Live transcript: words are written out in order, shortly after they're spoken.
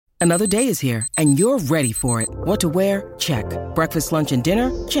Another day is here, and you're ready for it. What to wear? Check. Breakfast, lunch, and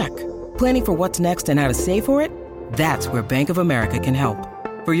dinner? Check. Planning for what's next and how to save for it? That's where Bank of America can help.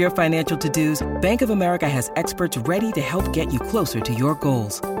 For your financial to-dos, Bank of America has experts ready to help get you closer to your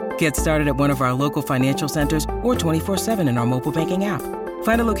goals. Get started at one of our local financial centers or 24/7 in our mobile banking app.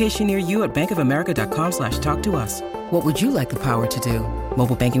 Find a location near you at bankofamerica.com/talktous. What would you like the power to do?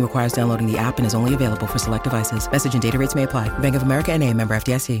 Mobile banking requires downloading the app and is only available for select devices. Message and data rates may apply. Bank of America N.A., member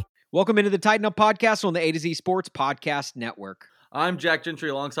FDIC. Welcome into the Tighten Up Podcast on the A to Z Sports Podcast Network. I'm Jack Gentry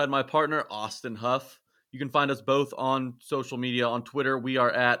alongside my partner, Austin Huff. You can find us both on social media. On Twitter, we are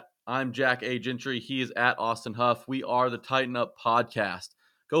at I'm Jack A. Gentry. He is at Austin Huff. We are the Tighten Up Podcast.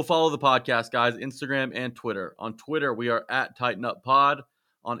 Go follow the podcast, guys, Instagram and Twitter. On Twitter, we are at Tighten Up Pod.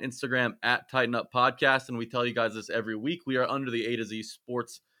 On Instagram, at Tighten Up Podcast. And we tell you guys this every week. We are under the A to Z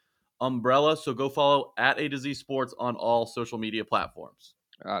Sports umbrella. So go follow at A to Z Sports on all social media platforms.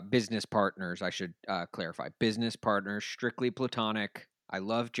 Business partners, I should clarify. Business partners, strictly platonic. I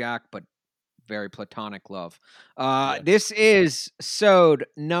love Jack, but very platonic love. This is Sode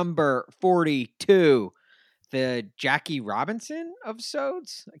number 42, the Jackie Robinson of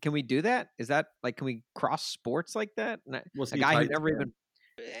Sodes. Can we do that? Is that like, can we cross sports like that? A guy who never even...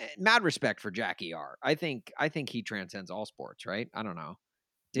 Mad respect for Jackie R. I think he transcends all sports, right? I don't know.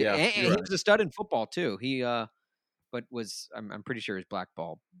 And he was a stud in football too. He but I'm pretty sure he's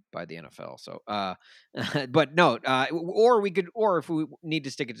blackballed by the NFL. So but no, or if we need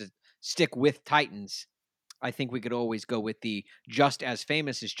to stick with Titans, I think we could always go with the just as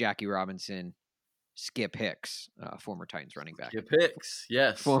famous as Jackie Robinson, Skip Hicks, former Titans running back. Skip Hicks,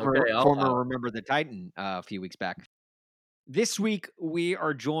 yes. Former Remember the Titan a few weeks back. This week, we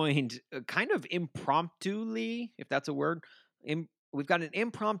are joined kind of impromptuly, if that's a word. We've got an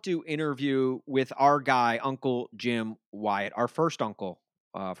impromptu interview with our guy, Uncle Jim Wyatt, our first uncle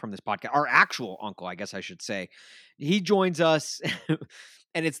from this podcast, our actual uncle, I guess I should say. He joins us,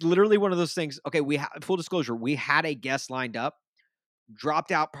 and it's literally one of those things. Okay, full disclosure, we had a guest lined up,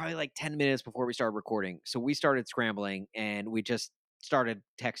 dropped out probably like 10 minutes before we started recording. So we started scrambling, and we just started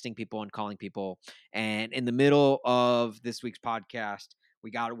texting people and calling people. And in the middle of this week's podcast,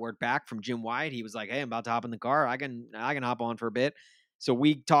 we got a word back from Jim Wyatt. He was like, "Hey, I'm about to hop in the car. I can hop on for a bit." So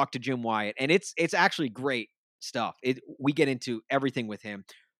we talked to Jim Wyatt, and it's actually great stuff. We get into everything with him.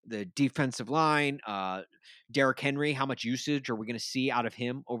 The defensive line, Derrick Henry, how much usage are we going to see out of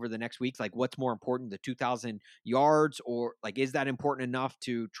him over the next weeks? Like, what's more important, the 2,000 yards, or like, is that important enough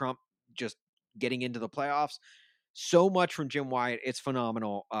to trump just getting into the playoffs? So much from Jim Wyatt. It's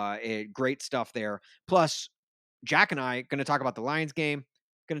phenomenal. Great stuff there. Plus, Jack and I going to talk about the Lions game,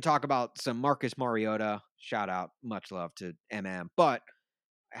 going to talk about some Marcus Mariota. Shout out, much love to MM. But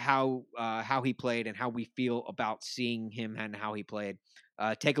how he played and how we feel about seeing him and how he played.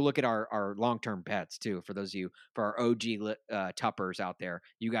 Take a look at our long-term bets too. For those of you, for our OG Tuppers out there,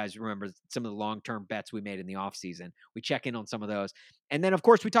 you guys remember some of the long-term bets we made in the offseason. We check in on some of those. And then, of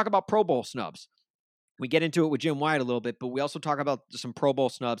course, we talk about Pro Bowl snubs. We get into it with Jim Wyatt a little bit, but we also talk about some Pro Bowl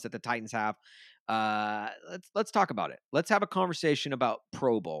snubs that the Titans have. Let's talk about it. Let's have a conversation about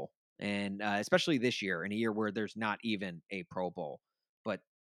Pro Bowl, and especially this year, in a year where there's not even a Pro Bowl, but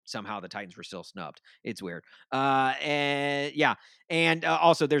somehow the Titans were still snubbed. It's weird. And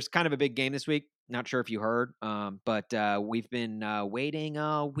also there's kind of a big game this week. Not sure if you heard, but we've been waiting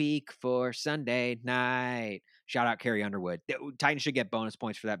all week for Sunday night. Shout out Carrie Underwood. Titans should get bonus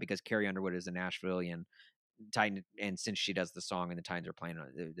points for that because Carrie Underwood is a Nashvilleian Titan, and since she does the song and the Titans are playing on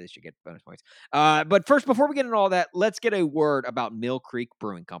it, they should get bonus points. But first, before we get into all that, let's get a word about Mill Creek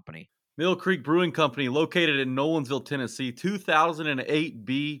Brewing Company. Mill Creek Brewing Company, located in Nolensville, Tennessee, 2008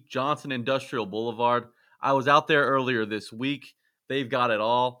 B Johnson Industrial Boulevard. I was out there earlier this week. They've got it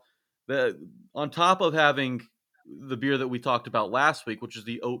all. On top of having the beer that we talked about last week, which is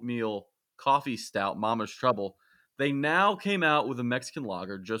the oatmeal coffee stout, Mama's Trouble, they now came out with a Mexican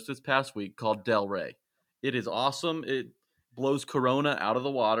lager just this past week called Del Rey. It is awesome. It blows Corona out of the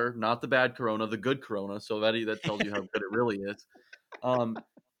water, not the bad Corona, the good Corona. So that tells you how good it really is.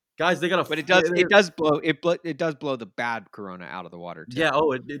 Guys, they got a. But it does blow the bad Corona out of the water too. Yeah,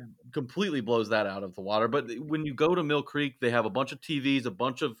 it completely blows that out of the water. But when you go to Mill Creek, they have a bunch of TVs, a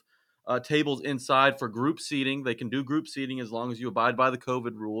bunch of tables inside for group seating. They can do group seating as long as you abide by the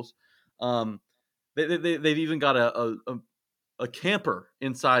COVID rules. They've even got a camper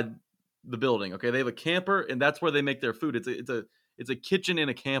inside the building. Okay, they have a camper, and that's where they make their food. It's a kitchen in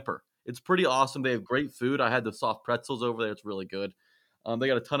a camper. It's pretty awesome. They have great food. I had the soft pretzels over there. It's really good. They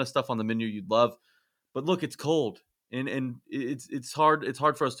got a ton of stuff on the menu you'd love. But look, it's cold, and it's hard. It's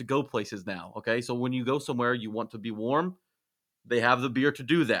hard for us to go places now. Okay, so when you go somewhere, you want to be warm. They have the beer to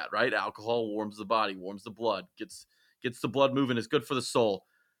do that, right? Alcohol warms the body, warms the blood, gets the blood moving. It's good for the soul.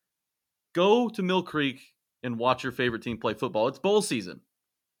 Go to Mill Creek and watch your favorite team play football. It's bowl season.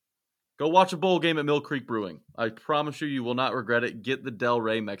 Go watch a bowl game at Mill Creek Brewing. I promise you will not regret it. Get the Del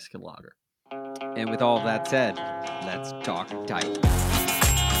Rey Mexican Lager. And with all of that said, let's talk Titans.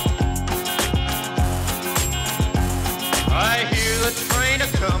 I hear the train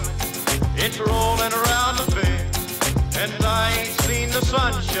a-comin', it's rolling around the bend, and I ain't seen the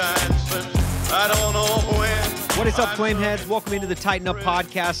sunshine since I don't know when. What is up, Flameheads? Welcome into the Tighten Up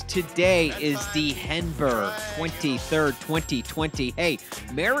Podcast. Today is December 23rd, 2020. Hey,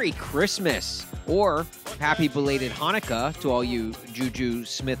 Merry Christmas, or Happy Belated Hanukkah to all you Juju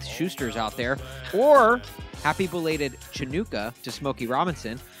Smith-Schusters out there, or Happy Belated Chinooka to Smokey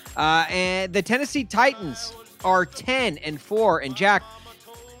Robinson. And the Tennessee Titans are 10-4, and Jack,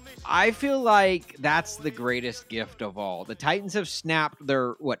 I feel like that's the greatest gift of all. The Titans have snapped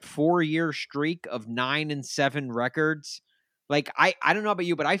their 4-year streak of 9-7 records. Like, I don't know about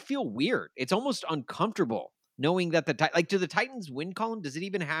you, but I feel weird. It's almost uncomfortable knowing that do the Titans win column, does it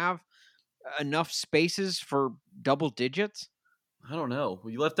even have enough spaces for double digits? I don't know.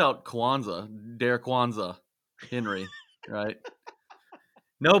 You left out Derek Kwanzaa, Henry, right?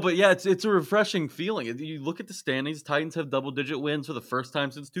 No, but yeah, it's a refreshing feeling. You look at the standings, Titans have double-digit wins for the first time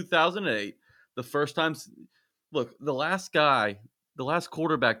since 2008. The first time, look, the last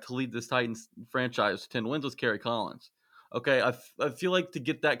quarterback to lead this Titans franchise to 10 wins was Kerry Collins. Okay, I feel like to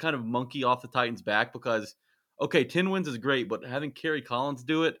get that kind of monkey off the Titans' back because, okay, 10 wins is great, but having Kerry Collins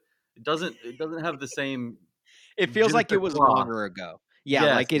do it, it doesn't have the same. It feels like it was longer ago. Yeah,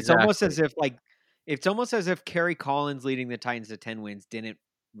 yes, like it's exactly. almost as if Kerry Collins leading the Titans to 10 wins didn't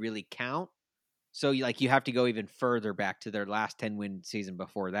really count. So you have to go even further back to their last 10-win season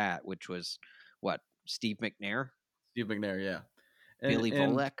before that, which was Steve McNair? Steve McNair, yeah. Billy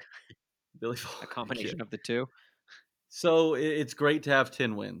Volek? Billy Volek. A combination of the two. So it's great to have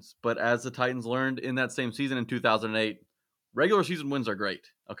 10 wins, but as the Titans learned in that same season in 2008, regular season wins are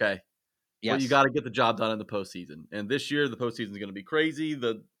great, okay? Yes. But you got to get the job done in the postseason. And this year, the postseason is going to be crazy.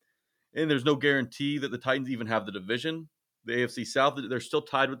 And there's no guarantee that the Titans even have the division. The AFC South, they're still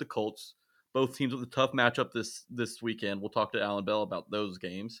tied with the Colts. Both teams with a tough matchup this weekend. We'll talk to Alan Bell about those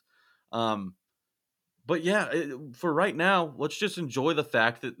games. But yeah, for right now, let's just enjoy the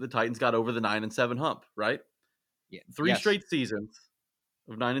fact that the Titans got over the 9-7 hump, right? Yeah. Three straight seasons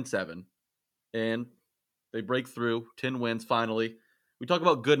of 9-7, and they break through 10 wins finally. We talk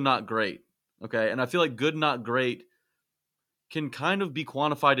about good, not great, okay? And I feel like good, not great can kind of be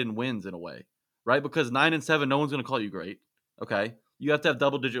quantified in wins in a way, right? Because 9-7, no one's going to call you great, okay? You have to have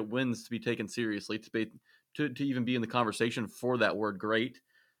double-digit wins to be taken seriously, to even be in the conversation for that word great.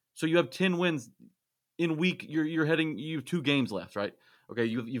 So you have 10 wins in week. You have 2 games left, right? Okay,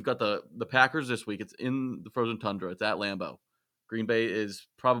 you've got the Packers this week. It's in the frozen tundra. It's at Lambeau. Green Bay is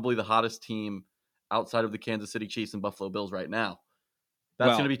probably the hottest team outside of the Kansas City Chiefs and Buffalo Bills right now.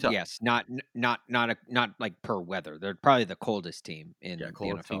 That's going to be tough. Yes, not like per weather. They're probably the coldest team in the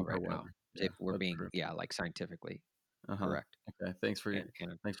NFL right now. Yeah, if we're being true. like scientifically correct. Okay, thanks for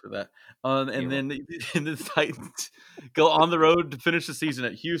that. You're And then the Titans go on the road to finish the season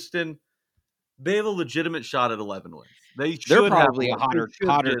at Houston. They have a legitimate shot at 11 wins. They're probably a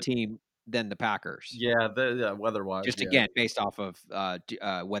hotter team than the Packers. Yeah, weather-wise. Just again, based off of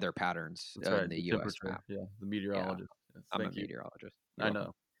weather patterns right, in the U.S. map. Yeah, the meteorologist. Yeah. I'm a meteorologist. I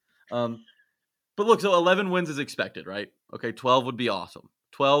know. But look, so 11 wins is expected, right? Okay, 12 would be awesome.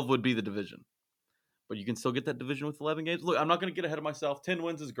 12 would be the division. But you can still get that division with 11 games. Look, I'm not going to get ahead of myself. 10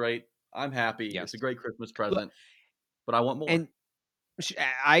 wins is great. I'm happy. Yes. It's a great Christmas present. But I want more. And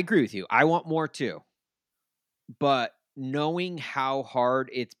I agree with you. I want more too. But knowing how hard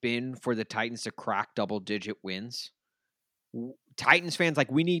it's been for the Titans to crack double-digit wins, Titans fans,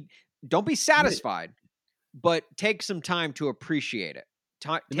 don't be satisfied, but take some time to appreciate it.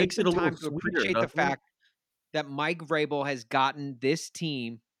 Take some time to appreciate the fact that Mike Vrabel has gotten this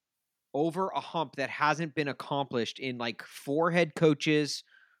team over a hump that hasn't been accomplished in 4 head coaches,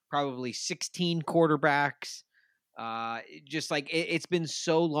 probably 16 quarterbacks. It's been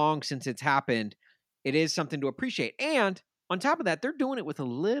so long since it's happened. It is something to appreciate. And on top of that, they're doing it with a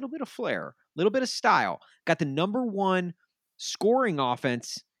little bit of flair, a little bit of style. Got the number 1 scoring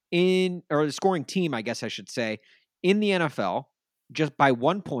offense or the scoring team, I guess I should say, in the NFL, just by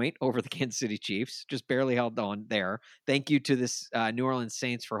 1 point over the Kansas City Chiefs, just barely held on there. Thank you to this New Orleans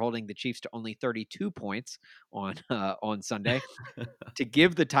Saints for holding the Chiefs to only 32 points on Sunday to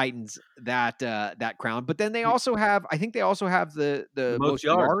give the Titans that crown. But then they also have, I think they also have the most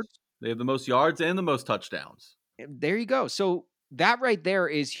yards. They have the most yards and the most touchdowns. There you go. So that right there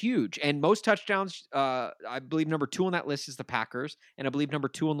is huge. And most touchdowns, I believe number 2 on that list is the Packers, and I believe number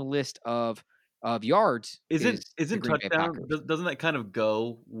 2 on the list of yards Isn't is the isn't Green Bay touchdown Packers. doesn't that kind of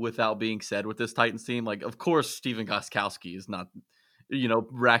go without being said with this Titans team? Like, of course, Steven Gostkowski is not,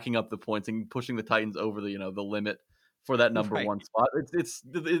 racking up the points and pushing the Titans over the limit for that number Right. one spot.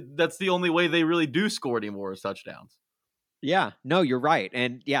 That's the only way they really do score anymore is touchdowns. Yeah, no, you're right.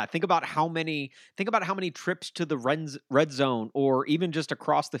 And yeah, think about how many trips to the red zone or even just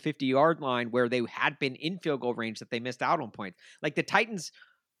across the 50-yard line where they had been in field goal range that they missed out on points. Like the Titans,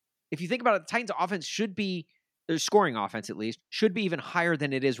 if you think about it, the Titans offense should be their scoring offense at least should be even higher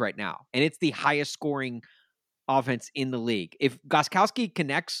than it is right now. And it's the highest scoring offense in the league. If Gostkowski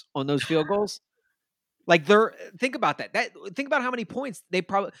connects on those field goals, like think about that. Think about how many points they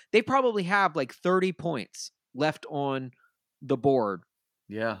probably have like 30 points left on the board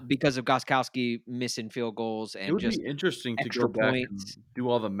Yeah. because of Gostkowski missing field goals It and would just be interesting to extra go back and points. do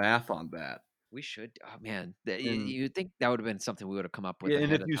all the math on that. We should. Oh man, And you'd think that would have been something we would have come up with yeah, and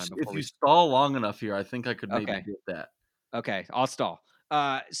ahead of time if before you we. stall long enough here, I think I could maybe Okay, get that. okay, I'll stall.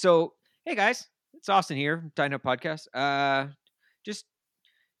 So hey guys, it's Austin here, Dino Podcast. Just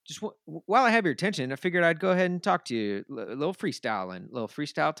while I have your attention, I figured I'd go ahead and talk to you. A little freestyle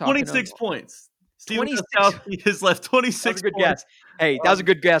talking. 26 points. Steven 26. Gostkowski has left That was 26 a good points. guess. Hey, that was a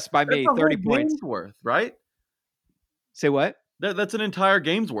good guess by That's me. a 30 whole points. game's worth, right? Say what? That's an entire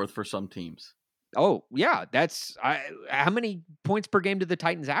game's worth for some teams. Oh, yeah. That's how many points per game do the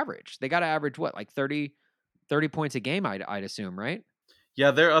Titans average? They got to average what, like 30 points a game, I'd assume, right?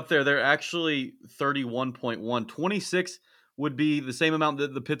 Yeah, they're up there. They're actually 31.1. 26 would be the same amount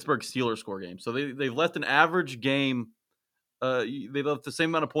that the Pittsburgh Steelers score game. So they've left an average game. They've left the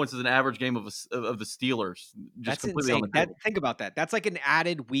same amount of points as an average game of the Steelers. Just That's completely insane. on the table. Think about that. That's like an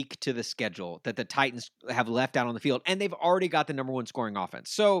added week to the schedule that the Titans have left out on the field, and they've already got the number one scoring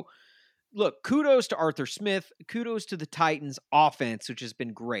offense. So, look, kudos to Arthur Smith. Kudos to the Titans offense, which has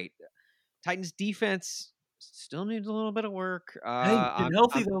been great. Titans defense still needs a little bit of work. Hey, getting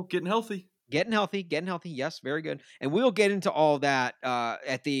healthy though. Getting healthy. Getting healthy. Yes, very good. And we'll get into all that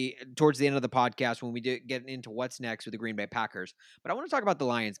towards the end of the podcast when we get into what's next with the Green Bay Packers. But I want to talk about the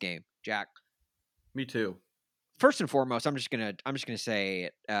Lions game, Jack. Me too. First and foremost, I'm just gonna say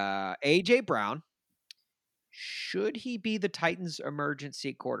it. AJ Brown, should he be the Titans'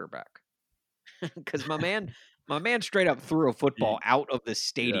 emergency quarterback? Because my man straight up threw a football out of the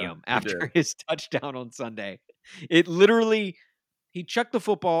stadium after his touchdown on Sunday. It literally, he chucked the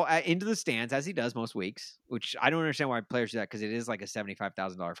football into the stands as he does most weeks, which I don't understand why players do that because it is like a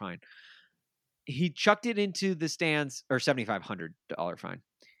 $75,000 fine. He chucked it into the stands, or $7,500 fine,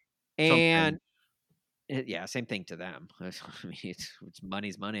 and yeah, same thing to them. I mean, it's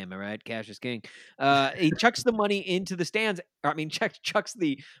money's money. Am I right? Cash is king. He chucks the money into the stands. Chucks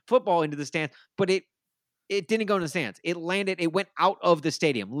the football into the stands, but it didn't go in the stands. It went out of the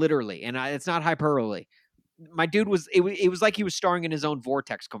stadium, literally, and it's not hyperbole. My dude it was like he was starring in his own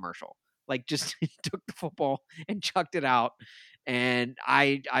Vortex commercial. Like, just took the football and chucked it out. And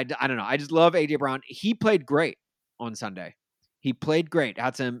I don't know. I just love AJ Brown. He played great on Sunday. He played great.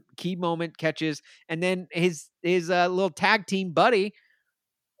 Had some key moment catches, and then his little tag team buddy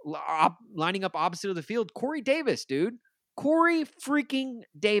lining up opposite of the field, Corey Davis, dude. Corey freaking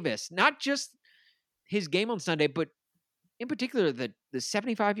Davis. Not just his game on Sunday, but in particular the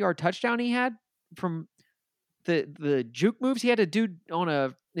 75-yard touchdown he had from the juke moves he had to do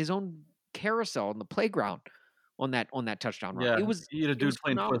on his own carousel on the playground on that touchdown run. Yeah, He had a dude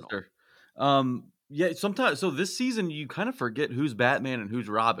playing phenomenal. Twister. Yeah, sometimes. So this season, you kind of forget who's Batman and who's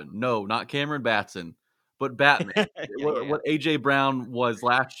Robin. No, not Cameron Batson, but Batman. What AJ Brown was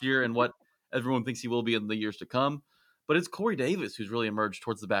last year and what everyone thinks he will be in the years to come. But it's Corey Davis who's really emerged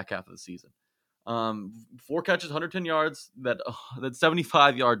towards the back half of the season. 4 catches, 110 yards, that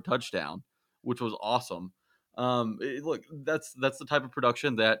 75-yard touchdown, which was awesome. Look, that's the type of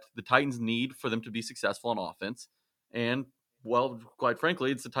production that the Titans need for them to be successful on offense. And, well, quite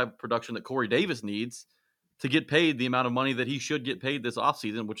frankly, it's the type of production that Corey Davis needs to get paid the amount of money that he should get paid this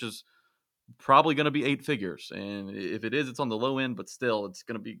offseason, which is probably going to be 8 figures. And if it is, it's on the low end, but still, it's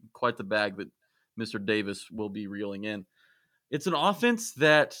going to be quite the bag that Mr. Davis will be reeling in. It's an offense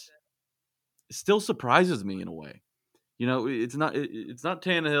that still surprises me in a way. It's not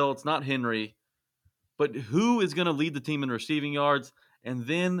Tannehill, it's not Henry, but who is going to lead the team in receiving yards? And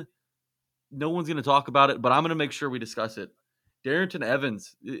then no one's going to talk about it, but I'm going to make sure we discuss it. Darrington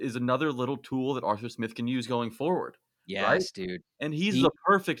Evans is another little tool that Arthur Smith can use going forward. Yes, right? dude. And he's the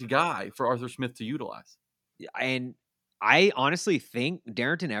perfect guy for Arthur Smith to utilize. And I honestly think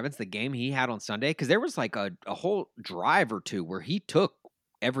Darrington Evans, the game he had on Sunday, because there was like a whole drive or two where he took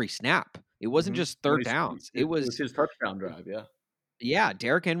every snap. It wasn't just third downs. It was was, his touchdown drive, yeah. yeah,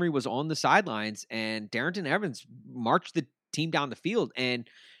 Derrick Henry was on the sidelines and Darrington Evans marched the team down the field. And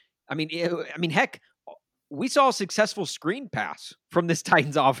heck, we saw a successful screen pass from this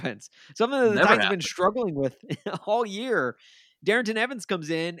Titans offense. Something that the Never Titans have been happened. struggling with all year. Darrington Evans comes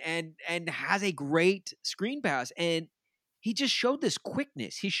in and has a great screen pass, and he just showed this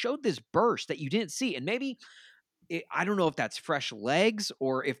quickness. He showed this burst that you didn't see, and maybe I don't know if that's fresh legs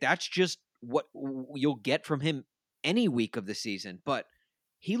or if that's just what you'll get from him any week of the season. But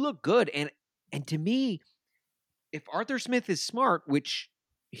he looked good, and to me, if Arthur Smith is smart, which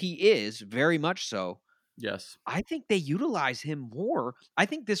he is very much so, Yes. I think they utilize him more. I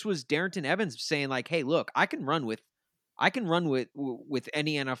think this was Darrington Evans saying like, "Hey, look, I can run with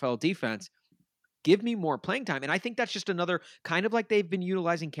any NFL defense. Give me more playing time." And I think that's just another kind of like they've been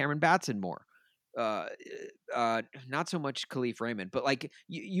utilizing Cameron Batson more. Uh, Not so much Khalif Raymond, but like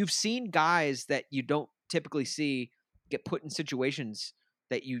you've seen guys that you don't typically see get put in situations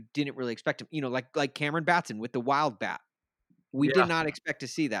that you didn't really expect him. Like Cameron Batson with the wild bat. We did Yeah. not expect to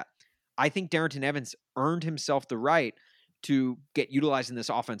see that. I think Darrington Evans earned himself the right to get utilized in this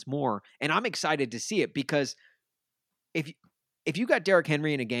offense more, and I'm excited to see it because if you got Derrick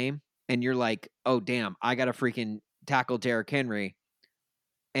Henry in a game and you're like, "Oh damn, I got to freaking tackle Derrick Henry,"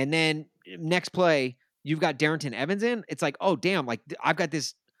 and then next play you've got Darrington Evans in, it's like, "Oh damn, like I've got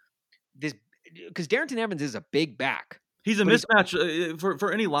this because Darrington Evans is a big back, He's a but he's mismatch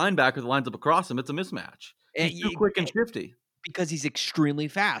for any linebacker that lines up across him. It's a mismatch. He's too quick and shifty. because he's extremely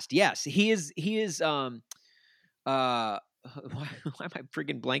fast. Yes, he is. He is. Why am I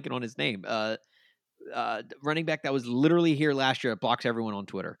freaking blanking on his name? Running back that was literally here last year. It blocks everyone on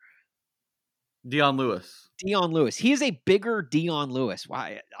Twitter. Dion Lewis. Dion Lewis. He is a bigger Dion Lewis.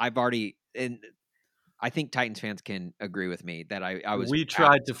 Why? And I think Titans fans can agree with me that I was. We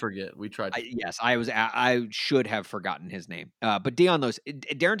tried to forget. Yes, I was. I should have forgotten his name. But Dion Lewis,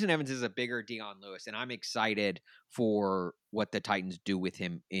 Darrington Evans is a bigger Dion Lewis, and I'm excited for what the Titans do with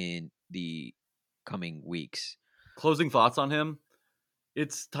him in the coming weeks. Closing thoughts on him.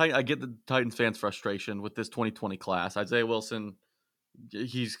 It's tight. I get the Titans fans' frustration with this 2020 class. Isaiah Wilson,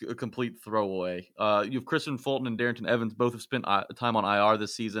 he's a complete throwaway. You have Christian Fulton and Darrington Evans both have spent time on IR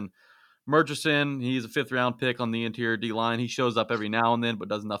this season. Murchison, he's a 5th-round pick on the interior D-line. He shows up every now and then, but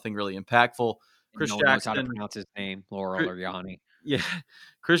does nothing really impactful. Chris Jackson knows how to pronounce his name, Laurel or Yanni. Yeah,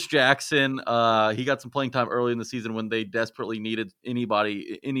 Chris Jackson, he got some playing time early in the season when they desperately needed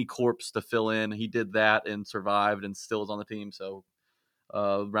any corpse to fill in. He did that and survived and still is on the team, so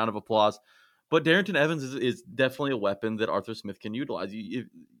round of applause. But Darrington Evans is definitely a weapon that Arthur Smith can utilize.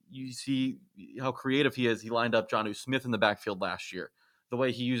 You see how creative he is. He lined up Jonnu Smith in the backfield last year. The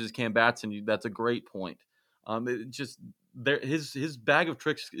way he uses Cam Batson, that's a great point. His bag of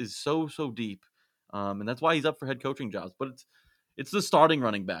tricks is so deep, and that's why he's up for head coaching jobs. But it's the starting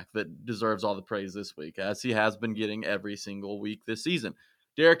running back that deserves all the praise this week, as he has been getting every single week this season.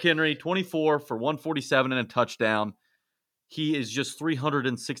 Derrick Henry, 24 for 147 and a touchdown. He is just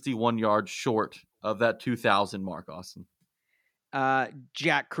 361 yards short of that 2,000 mark, Austin.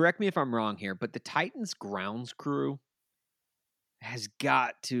 Jack, correct me if I'm wrong here, but the Titans grounds crew has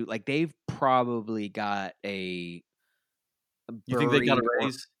got to, like, they've probably got a You think they got a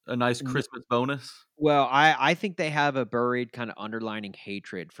raise? A nice Christmas bonus? Well, I think they have a buried kind of underlining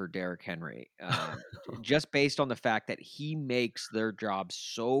hatred for Derrick Henry, just based on the fact that he makes their job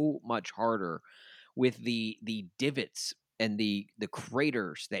so much harder with the divots and the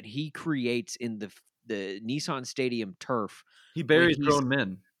craters that he creates in the Nissan Stadium turf. He buries grown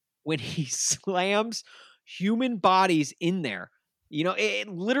men when he slams human bodies in there. It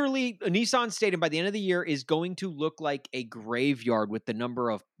literally, a Nissan Stadium by the end of the year is going to look like a graveyard with the number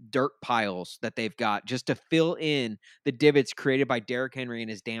of dirt piles that they've got just to fill in the divots created by Derrick Henry and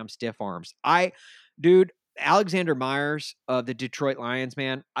his damn stiff arms. Alexander Myers of the Detroit Lions,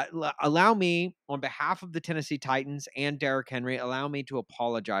 man, allow me, on behalf of the Tennessee Titans and Derrick Henry, allow me to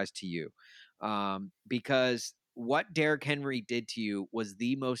apologize to you, because what Derrick Henry did to you was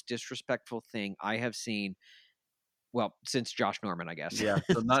the most disrespectful thing I have seen. Well, since Josh Norman, I guess. Yeah,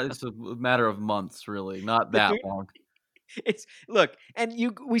 so it's a matter of months, really, not that long.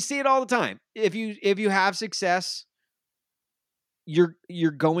 We see it all the time. If you have success, you're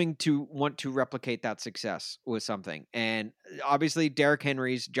going to want to replicate that success with something. And obviously, Derrick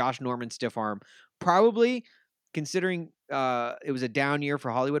Henry's Josh Norman stiff arm, probably, considering it was a down year for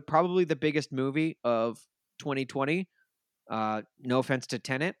Hollywood, probably the biggest movie of 2020. No offense to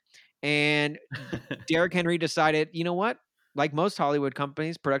Tenet. And Derrick Henry decided, you know what? Like most Hollywood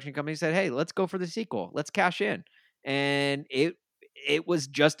companies, production companies said, "Hey, let's go for the sequel. Let's cash in." And it was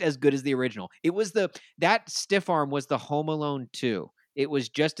just as good as the original. It was that stiff arm was the Home Alone 2. It was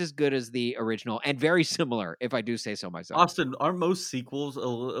just as good as the original and very similar, if I do say so myself. Austin, aren't most sequels a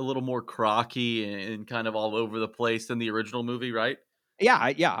little more crocky and kind of all over the place than the original movie, right? Yes,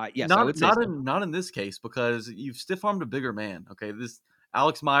 I would say so. Not in this case because you've stiff armed a bigger man. Okay, this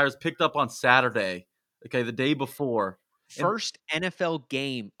Alex Myers picked up on Saturday. Okay, the day before, and First NFL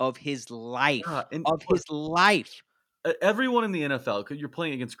game of his life. and Of look, his life. everyone in the NFL, because you're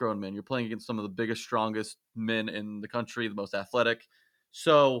playing against grown men, you're playing against some of the biggest, strongest men in the country, the most athletic.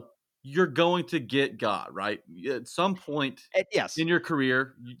 So you're going to get got right at some point Yes, in your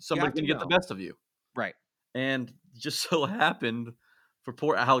career. you Somebody's have going to to get the know. best of you. Right. And just so happened for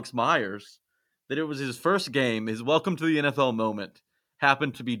poor Alex Myers that it was his first game, his welcome to the NFL moment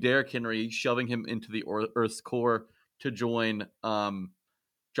happened to be Derrick Henry shoving him into the Earth's core to join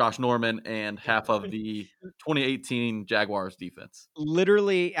Josh Norman and half of the 2018 Jaguars defense.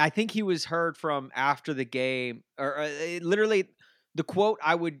 Literally, I think he was heard from after the game, or literally, the quote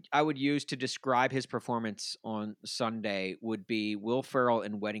I would use to describe his performance on Sunday would be Will Ferrell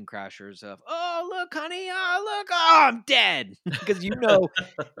in Wedding Crashers of "Oh look, honey, oh look, oh I'm dead," because you know,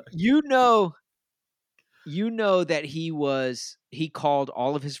 that he called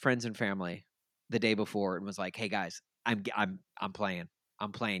all of his friends and family the day before and was like, "Hey guys, I'm playing,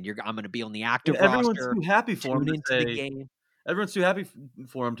 I'm going to be on the And active everyone's roster. too happy for him Tune to into the say, game." everyone's too happy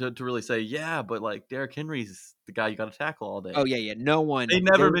for him to really say, yeah, but like Derrick Henry's the guy you got to tackle all day. Oh yeah. No one They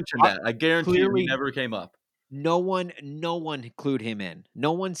never there mentioned that. I guarantee you, he clearly never came up. no one clued him in.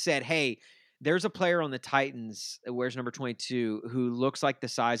 No one said, "Hey, there's a player on the Titans, wears number 22, who looks like the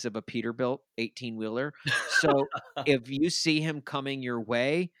size of a Peterbilt 18-wheeler. So if you see him coming your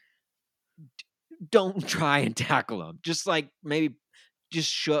way, don't try and tackle him. Just like maybe just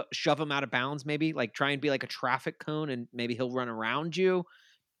shove him out of bounds, maybe like try and be like a traffic cone and maybe he'll run around you.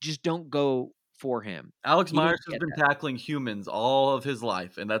 Just don't go for him." Alex He Myers didn't has get been that. tackling humans all of his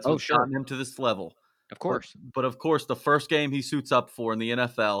life, and that's Oh, what's sure. gotten him to this level. Of But course. but of course, the first game he suits up for in the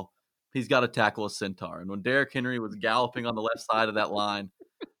NFL, he's got to tackle a centaur. And when Derrick Henry was galloping on the left side of that line,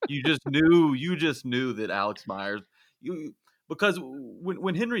 you just knew that Alex Myers, you because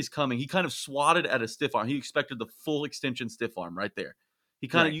when Henry's coming, he kind of swatted at a stiff arm. He expected the full extension stiff arm right there. He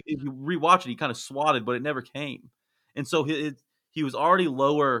kind of Right. if you rewatch it, he kind of swatted, but it never came. And so he was already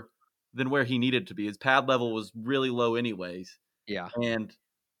lower than where he needed to be. His pad level was really low, anyways. Yeah. And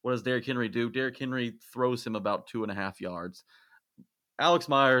what does Derrick Henry do? Derrick Henry throws him about 2.5 yards. Alex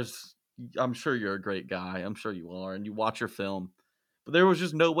Myers, I'm sure you're a great guy. I'm sure you are, and you watch your film. But there was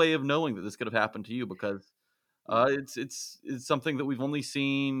just no way of knowing that this could have happened to you because it's something that we've only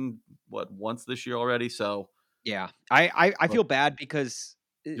seen once this year already. So Yeah. I well, feel bad because,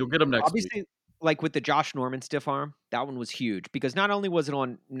 you'll get them next week. obviously, like with the Josh Norman stiff arm, that one was huge because not only was it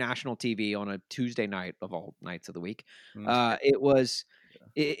on national TV on a Tuesday night of all nights of the week, That's true. it was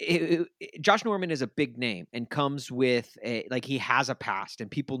Josh Norman is a big name and comes with he has a past and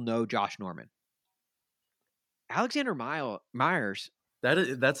people know Josh Norman. Alexander Myers,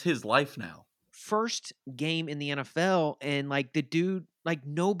 That's his life now. first game in the NFL, and like the dude, like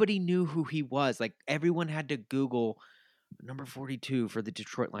nobody knew who he was. Like everyone had to Google number 42 for the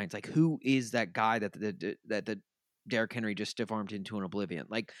Detroit Lions. Like, who is that guy that the Derrick Henry just stiff armed into an oblivion?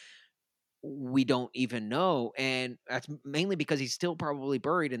 Like, we don't even know, and that's mainly because he's still probably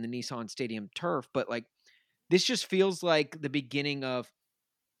buried in the Nissan Stadium turf. But like, this just feels like the beginning of,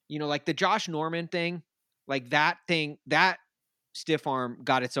 like the Josh Norman thing, like that stiff arm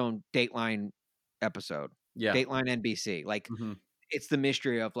got its own Dateline episode, Yeah. Dateline NBC. Like, hmm it's the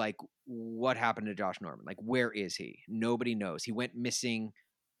mystery of like what happened to Josh Norman. Like, where is he? Nobody knows. He went missing.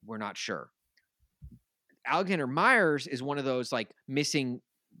 We're not sure. Alexander Myers is one of those like missing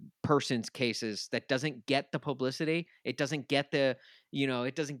persons cases that doesn't get the publicity. It doesn't get the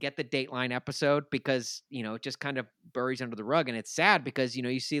Dateline episode because, it just kind of buries under the rug. And it's sad because,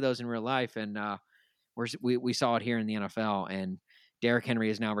 you see those in real life, and we saw it here in the NFL, and Derrick Henry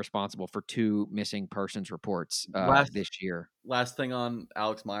is now responsible for 2 missing persons reports Last this year. last thing on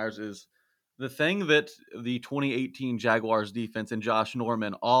Alex Myers is the thing that the 2018 Jaguars defense and Josh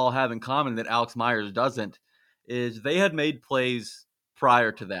Norman all have in common that Alex Myers doesn't is they had made plays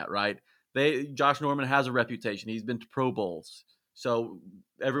prior to that, right? Josh Norman has a reputation. He's been to Pro Bowls. So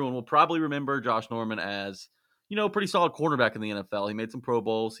everyone will probably remember Josh Norman as, a pretty solid cornerback in the NFL. He made some Pro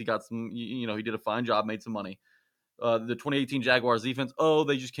Bowls. He got some, he did a fine job, made some money. The 2018 Jaguars defense,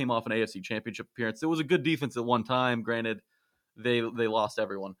 they just came off an AFC Championship appearance. It was a good defense at one time. Granted, they lost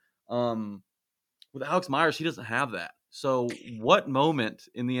everyone. With Alex Myers, he doesn't have that. So, what moment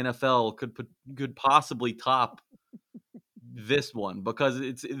in the NFL could possibly top this one? Because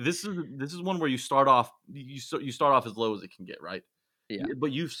this is one where you start off as low as it can get, right? Yeah.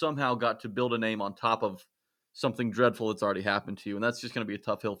 But you've somehow got to build a name on top of something dreadful that's already happened to you, and that's just going to be a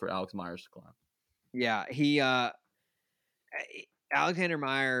tough hill for Alex Myers to climb. Yeah, Alexander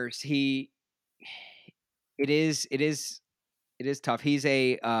Myers, it is tough. He's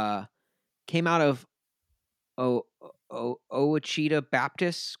came out of Ouachita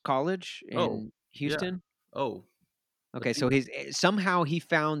Baptist College Oh, in yeah. Houston. Oh, Okay, so somehow he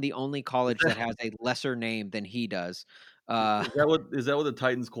found the only college that that has a lesser name than he does. is that what the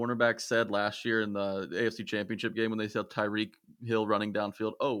Titans cornerback said last year in the AFC Championship game when they saw Tyreek Hill running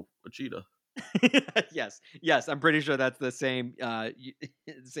downfield? Oh, a cheetah. Yes, I'm pretty sure that's the same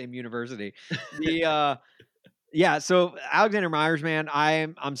same university. Yeah, so Alexander Myers, man,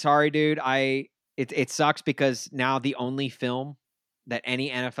 I'm sorry, dude. It sucks because now the only film that any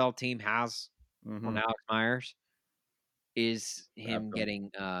NFL team has on Mm-hmm. Alex Myers is Bad him film.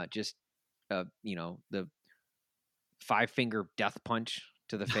 getting just the 5-finger death punch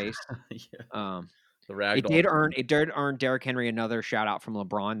to the face. Yeah, Um the it ragdoll. did earn Derrick Henry another shout out from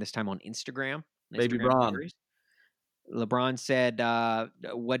LeBron, this time on Baby Instagram Braun. stories. LeBron said,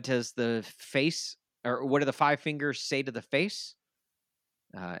 what does the face, or what do the 5 fingers say to the face?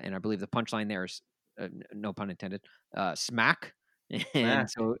 And I believe the punchline there is, no pun intended, smack. And Smack.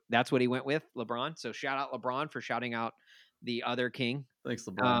 so that's what he went with, LeBron. So shout out LeBron for shouting out the other king. Thanks,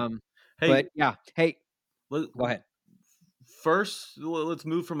 LeBron. Um, Hey, but yeah, hey, let, go ahead. first, let's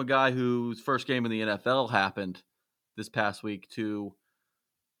move from a guy whose first game in the NFL happened this past week to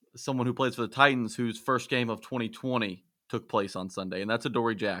someone who plays for the Titans whose first game of 2020 took place on Sunday, and that's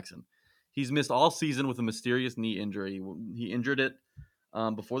Adoree Jackson. He's missed all season with a mysterious knee injury. He injured it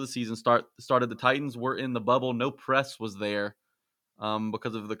before the season started. The Titans were in the bubble. No press was there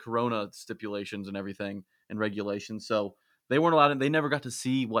because of the corona stipulations and everything and regulations. So they weren't allowed, and they never got to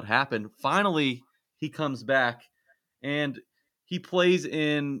see what happened. Finally, he comes back and he plays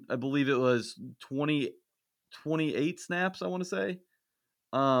in, I believe it was 28 snaps, I want to say.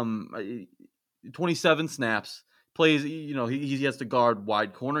 27 snaps. Plays, he has to guard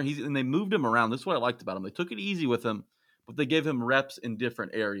wide corner. And they moved him around. This is what I liked about him. They took it easy with him, but they gave him reps in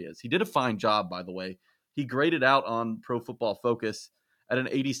different areas. He did a fine job, by the way. He graded out on Pro Football Focus at an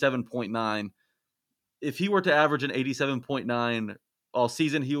 87.9. If he were to average an 87.9 all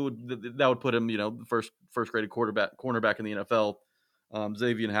season, that would put him, the first graded cornerback in the NFL.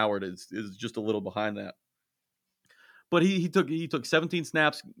 Xavier Howard is just a little behind that. But he took 17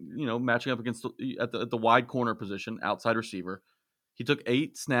 snaps, matching up against at the wide corner position, outside receiver. He took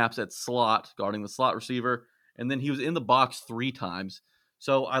 8 snaps at slot, guarding the slot receiver, and then he was in the box 3 times.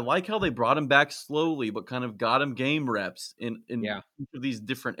 So I like how they brought him back slowly, but kind of got him game reps in Yeah. each of these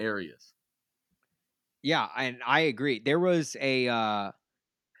different areas. Yeah, and I agree. There was a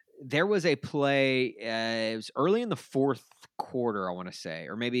play. It was early in the fourth quarter, I want to say,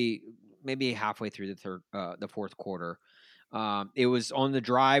 or maybe halfway through the fourth quarter. It was on the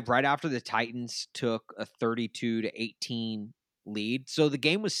drive right after the Titans took a 32-18 lead, so the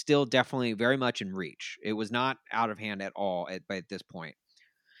game was still definitely very much in reach. It was not out of hand at all at this point.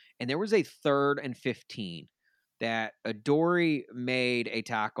 And there was a 3rd and 15 that Adoree made a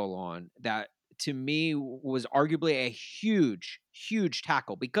tackle on that, to me, was arguably a huge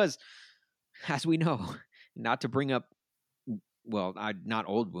tackle because, as we know, not to bring up, well, not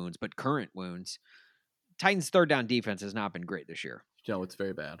old wounds, but current wounds, Titans' third down defense has not been great this year. No, it's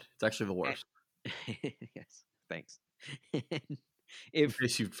very bad. It's actually the worst. Yes, thanks. In if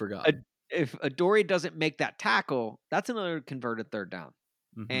case you'd forgotten. if Adoree doesn't make that tackle, that's another converted 3rd down.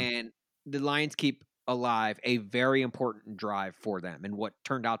 Mm-hmm. And the Lions keep alive a very important drive for them, and what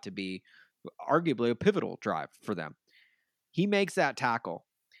turned out to be arguably a pivotal drive for them. He makes that tackle.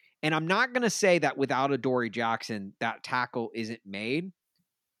 And I'm not going to say that without Adoree Jackson, that tackle isn't made,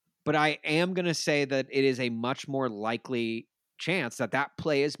 but I am going to say that it is a much more likely chance that that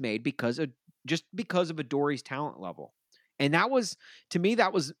play is made because of Adoree's talent level. And that was, to me,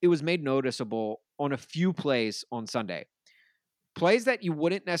 it was made noticeable on a few plays on Sunday. Plays that you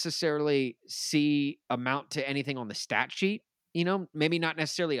wouldn't necessarily see amount to anything on the stat sheet, maybe not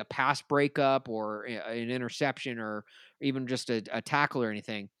necessarily a pass breakup or an interception or even just a tackle or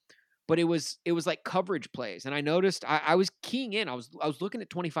anything, but it was like coverage plays. And I noticed I was keying in. I was looking at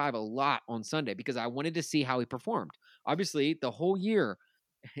 25 a lot on Sunday because I wanted to see how he performed. Obviously, the whole year,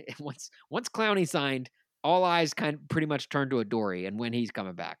 once Clowney signed, all eyes kind of pretty much turned to Adoree and when he's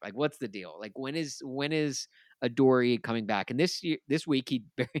coming back. Like, what's the deal? Like, when is Adoree coming back. And this week, he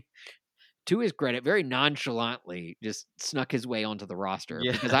very, to his credit, very nonchalantly just snuck his way onto the roster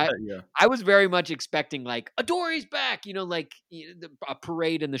Yeah, because yeah. I was very much expecting like Adoree's back, like a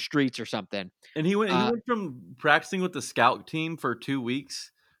parade in the streets or something. And he Uh, went from practicing with the scout team for 2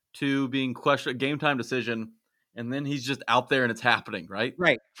 weeks to being questioned game time decision, and then he's just out there and it's happening, right?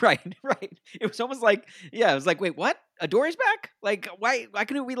 Right, right. It was almost like, yeah, it was like, wait, what? Adoree's back? Like, why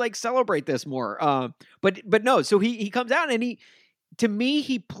couldn't we like celebrate this more? But no. So he comes out and to me,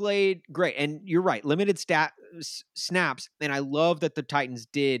 he played great. And you're right, limited snaps. And I love that the Titans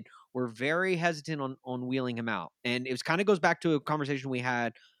were very hesitant on wheeling him out. And it was kind of goes back to a conversation we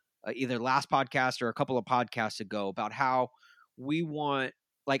had either last podcast or a couple of podcasts ago about how we want,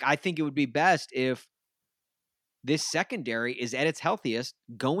 like, I think it would be best if this secondary is at its healthiest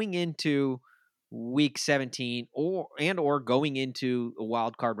going into week 17 or going into a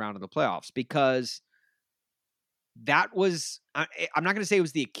wild card round of the playoffs, because that was, I'm not going to say it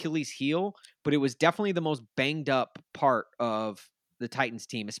was the Achilles heel, but it was definitely the most banged up part of the Titans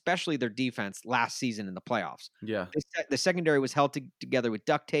team, especially their defense last season in the playoffs. Yeah. The secondary was held together with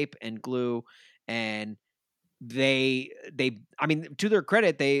duct tape and glue, and they I mean, to their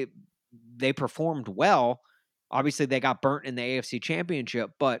credit, they performed well. Obviously, they got burnt in the AFC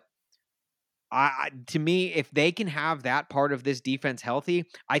Championship, but to me, if they can have that part of this defense healthy,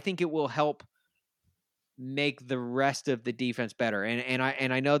 I think it will help make the rest of the defense better. And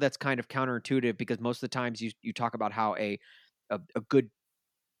I know that's kind of counterintuitive because most of the times you talk about how a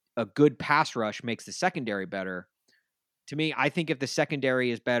good pass rush makes the secondary better. To me, I think if the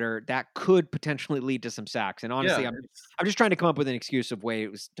secondary is better, that could potentially lead to some sacks. And honestly, Yeah, I'm just trying to come up with an excuse of way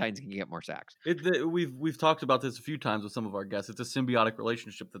Titans can get more sacks. we've talked about this a few times with some of our guests. It's a symbiotic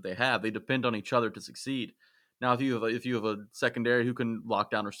relationship that they have. They depend on each other to succeed. Now, if you have a secondary who can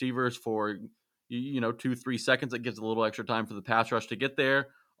lock down receivers for 2-3 seconds, it gives a little extra time for the pass rush to get there.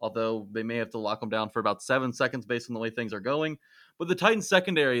 Although they may have to lock them down for about 7 seconds based on the way things are going. But the Titans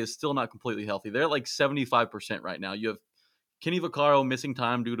secondary is still not completely healthy. They're at like 75% right now. You have Kenny Vaccaro missing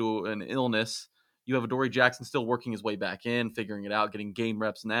time due to an illness. You have Adoree Jackson still working his way back in, figuring it out, getting game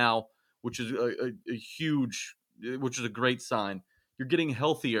reps now, which is a huge, which is a great sign. You're getting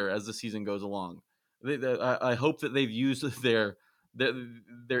healthier as the season goes along. I hope that they've used their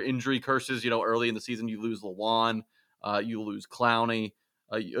injury curses. Early in the season, you lose Lawan, you lose Clowney,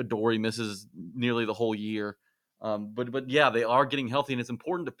 Adoree misses nearly the whole year. But yeah, they are getting healthy, and it's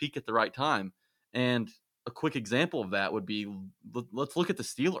important to peak at the right time. And a quick example of that would be, let's look at the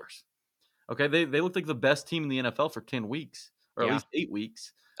Steelers. Okay, they looked like the best team in the NFL for 10 weeks, or at least 8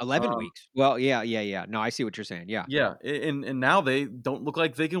 weeks. 11 weeks. Well, yeah. No, I see what you're saying. Yeah. Yeah, and now they don't look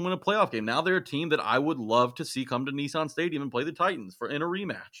like they can win a playoff game. Now they're a team that I would love to see come to Nissan Stadium and play the Titans in a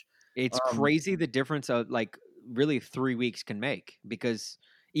rematch. It's crazy the difference of like really 3 weeks can make, because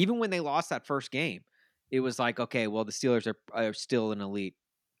even when they lost that first game, it was like, okay, well, the Steelers are still an elite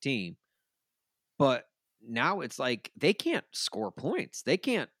team. But now it's like they can't score points. They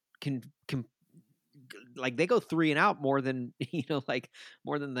can like they go 3 and out more than, like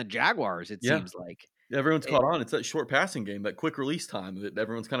more than the Jaguars, it Yeah. seems like. Everyone's caught on. It's that short passing game, that quick release time that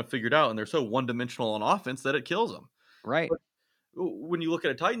everyone's kind of figured out, and they're so one-dimensional on offense that it kills them. Right. But when you look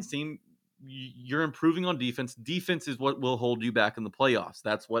at a Titans team, you're improving on defense. Defense is what will hold you back in the playoffs.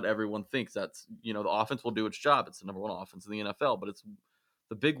 That's what everyone thinks. That's, the offense will do its job. It's the number one offense in the NFL, but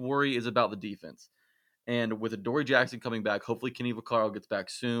the big worry is about the defense. And with Adoree Jackson coming back, hopefully Kenny Vaccaro gets back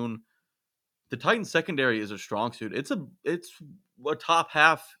soon. The Titans secondary is a strong suit. It's a top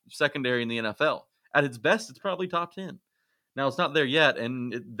half secondary in the NFL. At its best, it's probably top 10. Now, it's not there yet,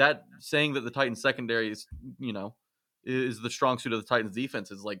 and that saying that the Titans secondary is the strong suit of the Titans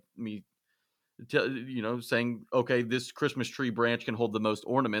defense is like me saying, okay, this Christmas tree branch can hold the most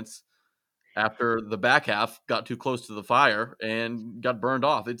ornaments after the back half got too close to the fire and got burned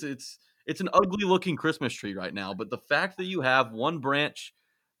off. It's an ugly looking Christmas tree right now, but the fact that you have one branch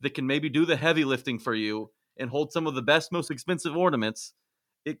that can maybe do the heavy lifting for you and hold some of the best, most expensive ornaments,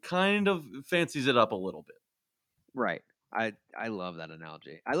 it kind of fancies it up a little bit. Right. I love that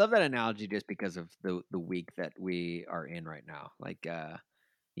analogy. I love that analogy just because of the week that we are in right now. Like,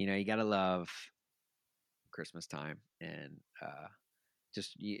 you gotta love Christmas time, and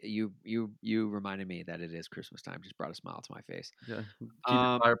just you reminded me that it is Christmas time. Just brought a smile to my face. Yeah, keep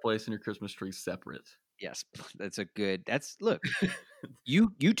your fireplace and your Christmas tree separate. Yes, look.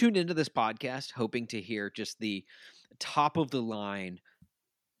 You tuned into this podcast hoping to hear just the top of the line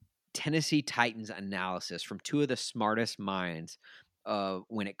Tennessee Titans analysis from two of the smartest minds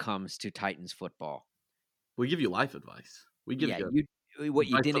when it comes to Titans football. We give you life advice. We give you what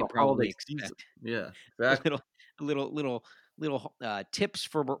you advice for didn't the holiday probably season. expect. Yeah, exactly. little tips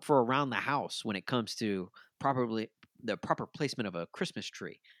for around the house when it comes to the proper placement of a Christmas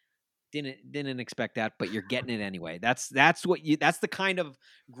tree. Didn't expect that, but you're getting it anyway. That's the kind of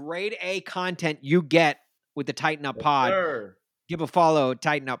grade A content you get with the Tighten Up Pod. Sure. Give a follow,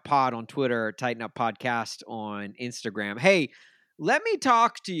 Tighten Up Pod on Twitter, Tighten Up Podcast on Instagram. Hey, let me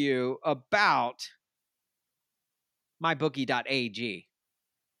talk to you about mybookie.ag.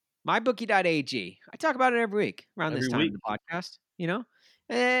 Mybookie.ag. I talk about it every week around this time in the podcast,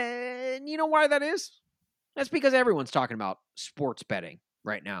 And you know why that is? That's because everyone's talking about sports betting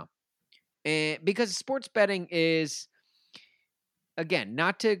right now. And because sports betting is, again,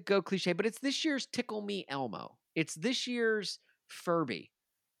 not to go cliche, but it's this year's Tickle Me Elmo. It's this year's Furby.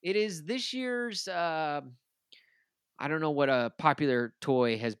 It is this year's, I don't know what a popular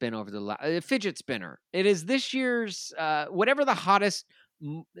toy has been over the fidget spinner. It is this year's, whatever the hottest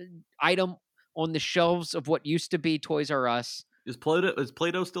item on the shelves of what used to be Toys R Us. Is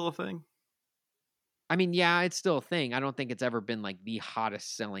Play-Doh still a thing? I mean, yeah, it's still a thing. I don't think it's ever been like the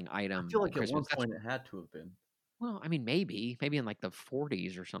hottest selling item. I feel like at one point it had to have been. Well, I mean, maybe in like the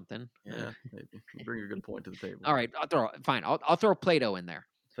 40s or something. Yeah, maybe. You bring a good point to the table. All right, I'll throw Play-Doh in there.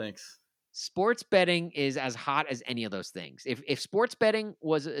 Thanks. Sports betting is as hot as any of those things. If sports betting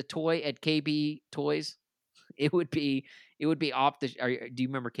was a toy at KB Toys, it would be off the. Do you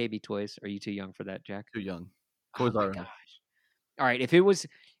remember KB Toys? Are you too young for that, Jack? Too young. Oh my gosh! All right, if it was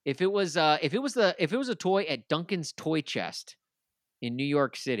a toy at Duncan's Toy Chest in New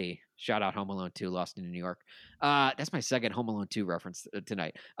York City. Shout out Home Alone 2, Lost in New York. That's my second Home Alone 2 reference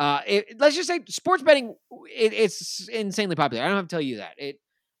tonight. Let's just say sports betting, it's insanely popular. I don't have to tell you that.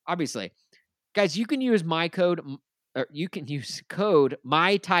 Obviously, guys, you can use my code, or you can use code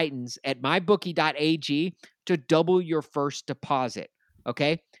MyTitans at mybookie.ag to double your first deposit.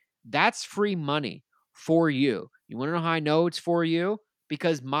 Okay, that's free money for you. You want to know how I know it's for you?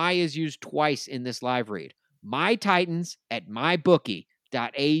 Because my is used twice in this live read. MyTitans at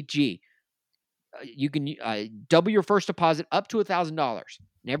mybookie.ag. You can double your first deposit up to $1,000. And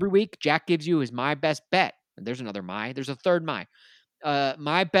every week, Jack gives you his My Best Bet. And there's another My. There's a third My.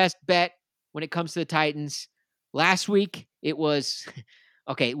 My best bet when it comes to the Titans. Last week, it was...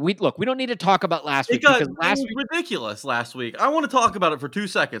 Okay, we don't need to talk about last week. Because last week was ridiculous last week. I want to talk about it for 2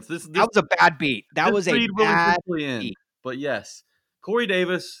 seconds. That was a bad beat. That was a bad beat. But yes, Corey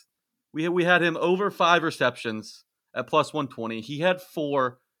Davis, we had him over 5 receptions at plus 120. He had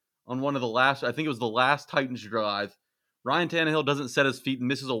 4 on one of the last, I think it was the last Titans drive. Ryan Tannehill doesn't set his feet and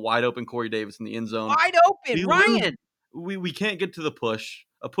misses a wide open Corey Davis in the end zone. Wide open, Ryan. We can't get to the push.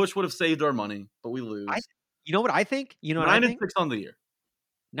 A push would have saved our money, but we lose. You know what I think? 9-6 on the year.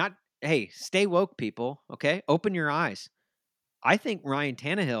 Hey, stay woke, people. Okay, open your eyes. I think Ryan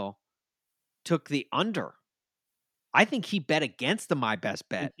Tannehill took the under. I think he bet against the My Best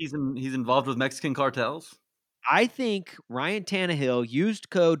Bet. He's involved with Mexican cartels. I think Ryan Tannehill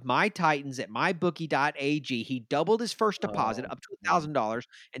used code MyTitans at mybookie.ag. He doubled his first deposit up to $1,000,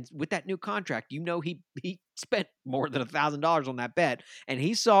 and with that new contract, he spent more than $1,000 on that bet. And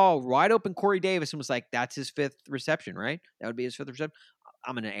he saw wide open Corey Davis and was like, "That's his 5th reception, right? That would be his 5th reception.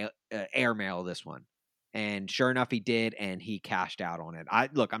 I'm gonna airmail this one." And sure enough, he did, and he cashed out on it.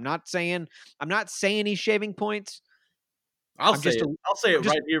 I'm not saying he's shaving points. I'll say it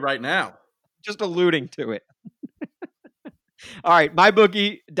right here, right now. Just alluding to it. All right,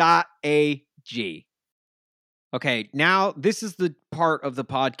 mybookie.ag. Okay, now this is the part of the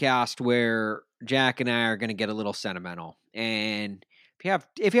podcast where Jack and I are going to get a little sentimental. And if you have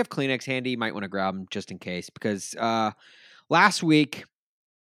Kleenex handy, you might want to grab them just in case, because last week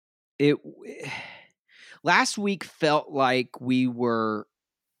felt like we were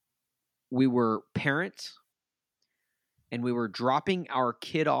parents and we were dropping our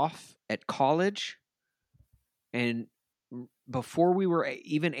kid off at college, and before we were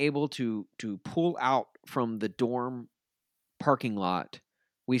even able to pull out from the dorm parking lot,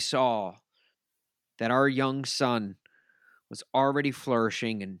 we saw that our young son was already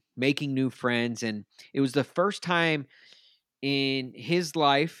flourishing and making new friends. And it was the first time in his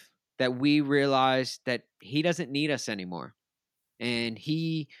life that we realized that he doesn't need us anymore. And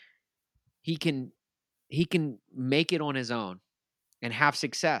he can make it on his own and have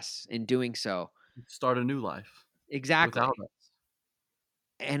success in doing so. Start a new life. Exactly. Without us.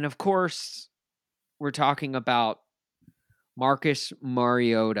 And of course, we're talking about Marcus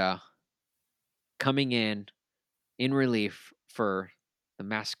Mariota coming in relief for the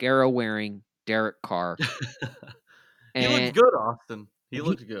mascara-wearing Derek Carr. He looked good, Austin. He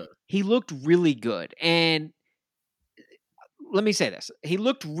looked good. He looked really good. And let me say this. He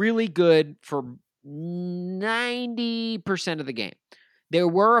looked really good for 90% of the game. There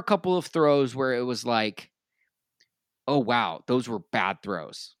were a couple of throws where it was like, oh, wow, those were bad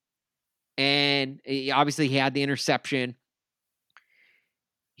throws. And obviously he had the interception.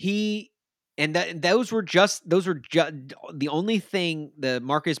 Those were just the only thing the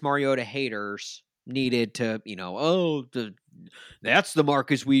Marcus Mariota haters needed to, that's the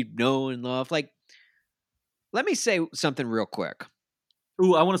Marcus we know and love. Like, let me say something real quick.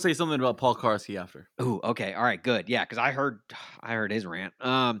 Ooh, I want to say something about Paul Karski after. Ooh, okay. All right, good. Yeah, because I heard his rant.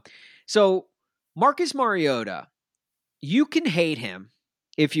 So Marcus Mariota, you can hate him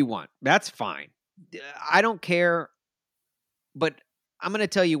if you want. That's fine. I don't care, but I'm going to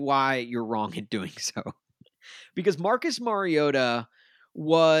tell you why you're wrong in doing so. Because Marcus Mariota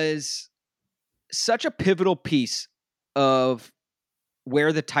was such a pivotal piece of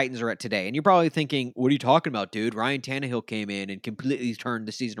where the Titans are at today. And you're probably thinking, what are you talking about, dude? Ryan Tannehill came in and completely turned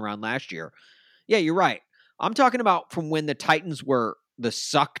the season around last year. Yeah, you're right. I'm talking about from when the Titans were the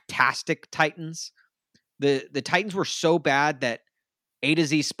sucktastic Titans. The Titans were so bad that A to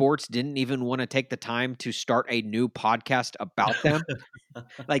Z Sports didn't even want to take the time to start a new podcast about them.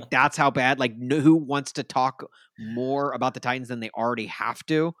 Like, that's how bad. Like, who wants to talk more about the Titans than they already have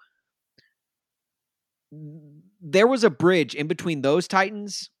to? There was a bridge in between those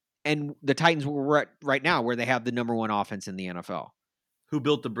Titans and the Titans we're at right now, where they have the number one offense in the NFL. Who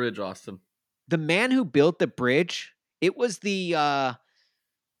built the bridge, Austin? The man who built the bridge, it was the I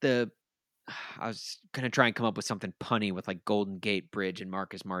was going to try and come up with something punny with like Golden Gate Bridge and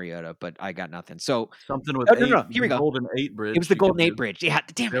Marcus Mariota, but I got nothing. So something with no. Here we go. Golden 8 Bridge. It was the Golden 8 Bridge. Yeah,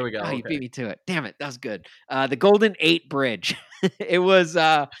 damn it. There we go. You beat me to it. Damn it. That was good. The Golden 8 Bridge. It was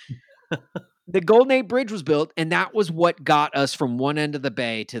the Golden 8 Bridge was built, and that was what got us from one end of the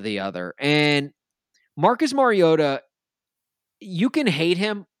bay to the other. And Marcus Mariota, you can hate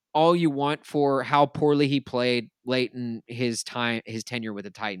him all you want for how poorly he played late in his tenure with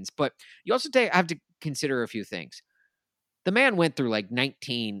the Titans, but you also have to consider a few things. The man went through like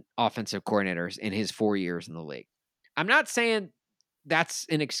 19 offensive coordinators in his 4 years in the league. I'm not saying that's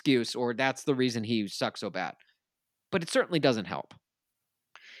an excuse or that's the reason he sucks so bad, but it certainly doesn't help.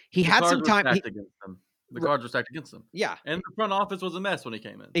 He had some time. The cards were stacked against him. Yeah. And the front office was a mess when he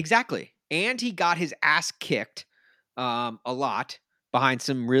came in. Exactly. And he got his ass kicked a lot behind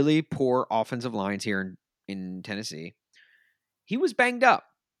some really poor offensive lines here in Tennessee. He was banged up.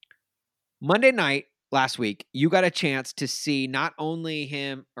 Monday night last week, you got a chance to see not only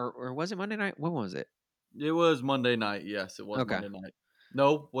him, or was it Monday night? When was it? It was Monday night. Yes, it was Monday night.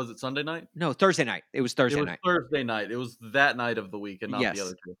 No, was it Sunday night? No, Thursday night. It was Thursday night. Thursday night. It was that night of the week and not the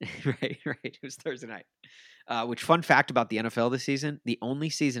other two. Right. It was Thursday night. Which, fun fact about the NFL this season, the only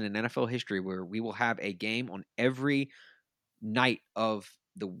season in NFL history where we will have a game on every night of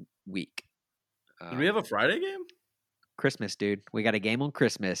the week. Did we have a Friday game? Christmas, dude. We got a game on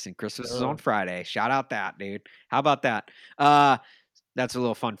Christmas, and Christmas is on Friday. Shout out that, dude. How about that? That's a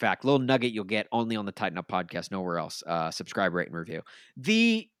little fun fact, a little nugget you'll get only on the Tighten Up podcast, nowhere else. Subscribe, rate, and review.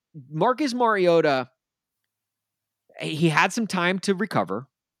 The Marcus Mariota, he had some time to recover.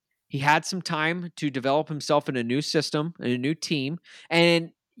 He had some time to develop himself in a new system, in a new team.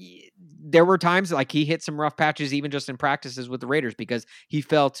 And there were times like he hit some rough patches, even just in practices with the Raiders, because he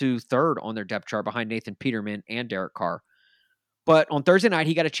fell to third on their depth chart behind Nathan Peterman and Derek Carr. But on Thursday night,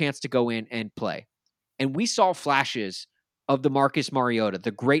 he got a chance to go in and play. And we saw flashes of the Marcus Mariota,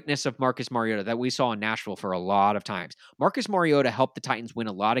 the greatness of Marcus Mariota that we saw in Nashville for a lot of times. Marcus Mariota helped the Titans win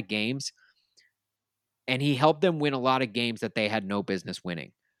a lot of games, and he helped them win a lot of games that they had no business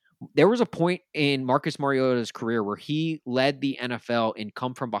winning. There was a point in Marcus Mariota's career where he led the NFL in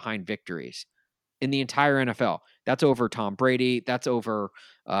come-from-behind victories in the entire NFL. That's over Tom Brady. That's over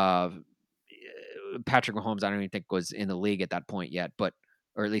Patrick Mahomes. I don't even think was in the league at that point yet,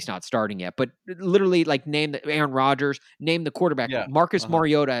 or at least not starting yet. But literally, like, name the Aaron Rodgers, name the quarterback. Yeah. Marcus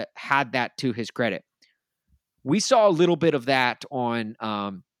Mariota had that to his credit. We saw a little bit of that on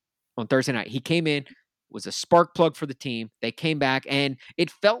Thursday night. He came in, was a spark plug for the team. They came back, and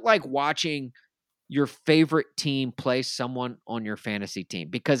it felt like watching your favorite team play someone on your fantasy team.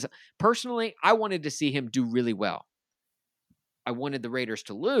 Because personally, I wanted to see him do really well. I wanted the Raiders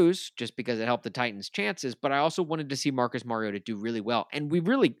to lose just because it helped the Titans' chances, but I also wanted to see Marcus Mariota do really well. And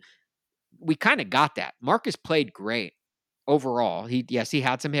we kind of got that. Marcus played great overall. He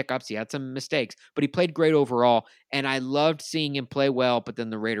had some hiccups, he had some mistakes, but he played great overall. And I loved seeing him play well, but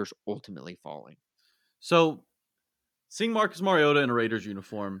then the Raiders ultimately falling. So seeing Marcus Mariota in a Raiders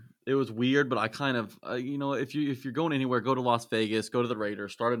uniform, it was weird, but I kind of, if you're going anywhere, go to Las Vegas, go to the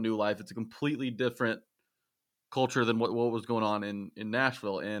Raiders, start a new life. It's a completely different culture than what was going on in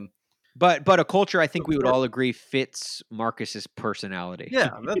Nashville. And But a culture I think we would all agree fits Marcus's personality. Yeah,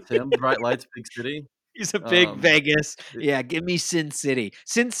 that's him. Bright lights, big city. He's a big Um, Vegas. it- Yeah, give me Sin City.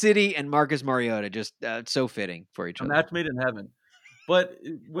 Sin City and Marcus Mariota just so fitting for each a other. match made in heaven. But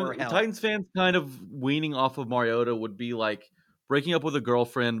Or when hell. Titans fans kind of weaning off of Mariota would be like breaking up with a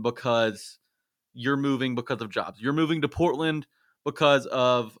girlfriend because you're moving because of jobs. You're moving to Portland because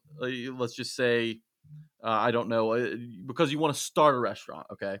of, let's just say, I don't know, because you want to start a restaurant.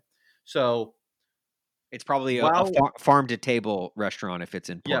 Okay. So It's probably a while, farm to table restaurant if it's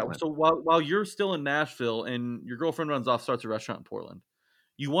in yeah, Portland. so while you're still in Nashville and your girlfriend runs off, starts a restaurant in Portland,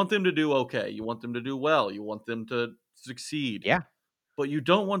 you want them to do okay. You want them to do well. You want them to succeed. Yeah. But you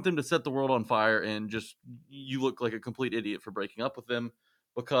don't want them to set the world on fire and just you look like a complete idiot for breaking up with them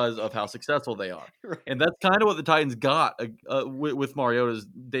because of how successful they are. Right. And that's kind of what the Titans got with Mariota's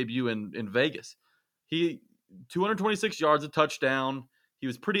debut in Vegas. He 226 yards, a touchdown. He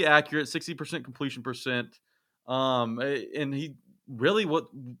was pretty accurate, 60% completion percent. And he really what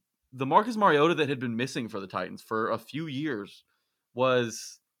the Marcus Mariota that had been missing for the Titans for a few years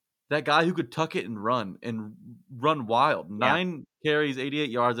was that guy who could tuck it and run wild. Yeah. 9 carries, 88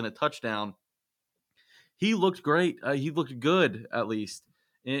 yards, and a touchdown. He looked great. He looked good, at least,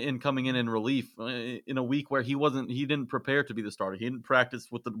 in coming in relief in a week where he didn't prepare to be the starter. He didn't practice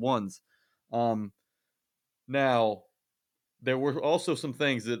with the ones. Now, there were also some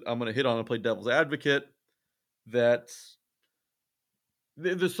things that I'm going to hit on and play devil's advocate that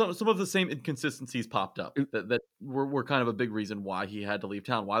there's some of the same inconsistencies popped up that were kind of a big reason why he had to leave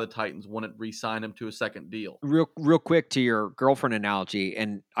town, why the Titans wouldn't re-sign him to a second deal. Real quick to your girlfriend analogy,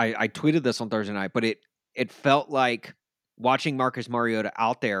 and I tweeted this on Thursday night, but it felt like watching Marcus Mariota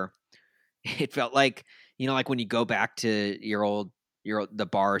out there. It felt like, like when you go back to the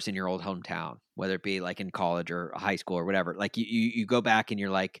bars in your old hometown, whether it be like in college or high school or whatever. Like you go back and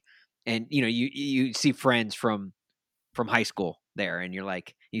you're like, and you see friends from high school there, and you're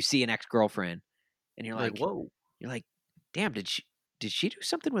like, you see an ex-girlfriend, and you're like, Whoa. damn, did she do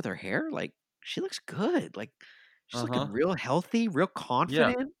something with her hair? Like, she looks good. Like, she's looking Uh-huh. real healthy, real Yeah.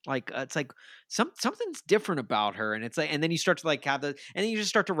 confident. Like, it's like something's different about her. And it's like, and then you start to like and then you just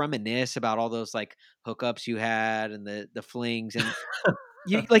start to reminisce about all those like hookups you had and the flings, and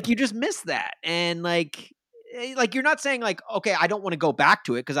you just miss that. And like you're not saying like, okay, I don't want to go back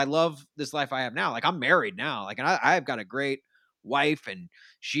to it because I love this life I have now. Like, I'm married now. Like, and I've got a great wife, and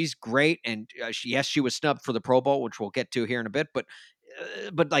she's great. And yes, she was snubbed for the Pro Bowl, which we'll get to here in a bit. But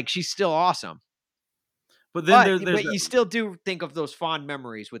like, she's still awesome. But then there's But you still do think of those fond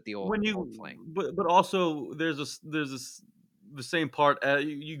memories with the old fling. but also there's the same part.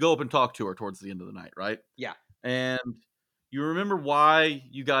 You go up and talk to her towards the end of the night, right? Yeah. And you remember why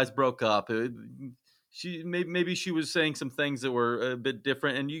you guys broke up. Maybe she was saying some things that were a bit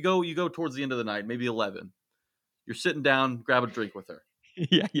different, and you go towards the end of the night, maybe 11. You're sitting down, grab a drink with her.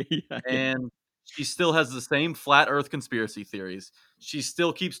 Yeah. And she still has the same flat earth conspiracy theories. She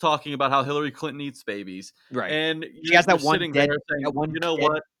still keeps talking about how Hillary Clinton eats babies. Right. And She has that you're one sitting dead, there saying, that one you know kid.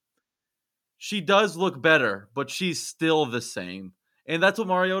 what? She does look better, but she's still the same. And that's what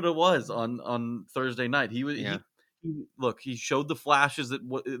Mariota was on Thursday night. He was he showed the flashes that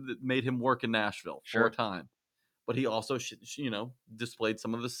made him work in Nashville for a time. But he also displayed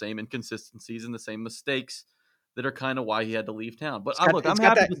some of the same inconsistencies and the same mistakes that are kind of why he had to leave town. But I'm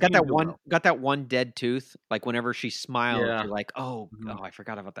happy to see him do well. Got that one dead tooth. Like whenever she smiles, Yeah. you're like, oh, I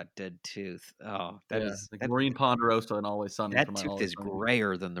forgot about that dead tooth. Oh, Like Maureen Ponderosa and Always Sunny. That tooth is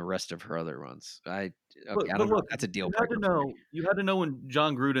grayer than the rest of her other ones. I don't Look, know. That's a deal breaker. You had to know when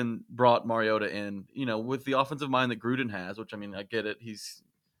John Gruden brought Mariota in, with the offensive mind that Gruden has, which, I mean, I get it. He's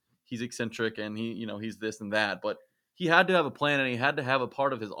eccentric and he's this and that, but he had to have a plan, and he had to have a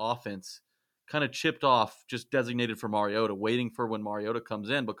part of his offense kind of chipped off, just designated for Mariota, waiting for when Mariota comes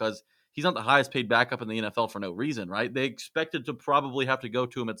in, because he's not the highest paid backup in the NFL for no reason, right? They expected to probably have to go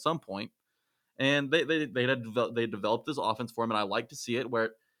to him at some point, and they developed this offense for him, and I like to see it where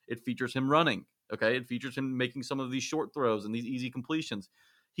it features him running. Okay, it features him making some of these short throws and these easy completions.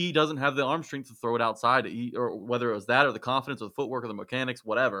 He doesn't have the arm strength to throw it outside, or whether it was that or the confidence or the footwork or the mechanics,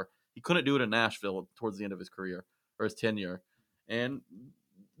 whatever. He couldn't do it in Nashville towards the end of his career or his tenure, and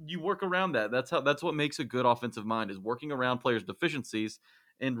you work around that. That's what makes a good offensive mind, is working around players' deficiencies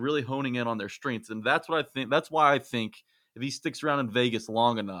and really honing in on their strengths. And that's what I think. That's why I think if he sticks around in Vegas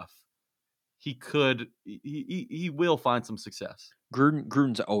long enough, he will find some success.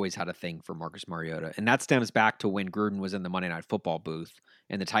 Gruden's always had a thing for Marcus Mariota, and that stems back to when Gruden was in the Monday Night Football booth,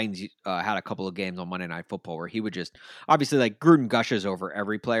 and the Titans had a couple of games on Monday Night Football where he would just obviously like Gruden gushes over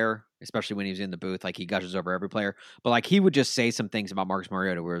every player, especially when he was in the booth, like he gushes over every player, but like he would just say some things about Marcus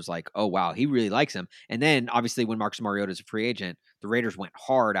Mariota where it was like, oh wow, he really likes him, and then obviously when Marcus Mariota is a free agent, the Raiders went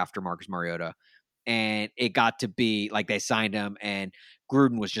hard after Marcus Mariota. And it got to be like they signed him, and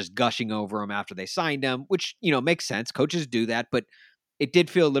Gruden was just gushing over him after they signed him, which, makes sense. Coaches do that, but it did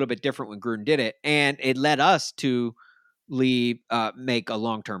feel a little bit different when Gruden did it. And it led us to make a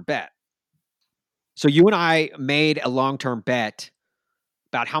long-term bet. So you and I made a long-term bet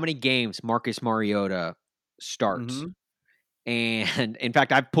about how many games Marcus Mariota starts. And in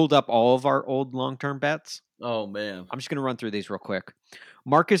fact, I've pulled up all of our old long-term bets. Oh man. I'm just going to run through these real quick.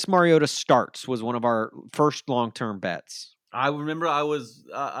 Marcus Mariota starts was one of our first long-term bets. I remember I was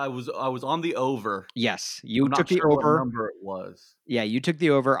on the over. Yes, you I'm took not the sure over. What number it was. Yeah, you took the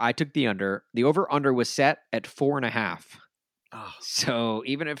over. I took the under. The over/under was set at 4.5. Oh. So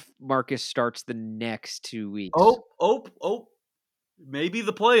even if Marcus starts the next 2 weeks, maybe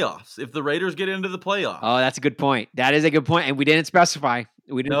the playoffs. If the Raiders get into the playoffs. Oh, that's a good point. That is a good point, and we didn't specify.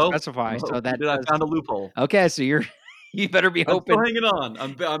 So that I found a loophole. Okay, so you better be hoping. I'm still hanging on.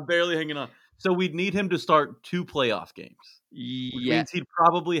 I'm barely hanging on. So we'd need him to start 2 playoff games. Which means he'd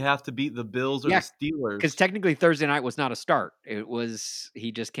probably have to beat the Bills or the Steelers. Because technically Thursday night was not a start. It was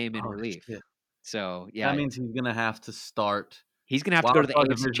he just came in relief. Shit. So that means he's gonna have to start. He's gonna have to go to the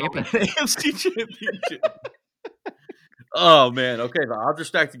AFC Championship. AFC Championship. Oh man, okay, the odds are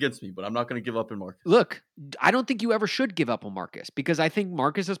stacked against me, but I'm not going to give up on Marcus. Look, I don't think you ever should give up on Marcus because I think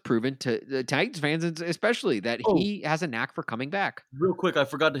Marcus has proven to the Titans fans, especially, that he has a knack for coming back. Real quick, I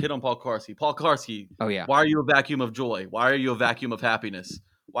forgot to hit on Paul Karski. Paul Karski. Oh yeah. Why are you a vacuum of joy? Why are you a vacuum of happiness?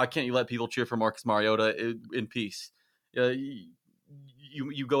 Why can't you let people cheer for Marcus Mariota in peace?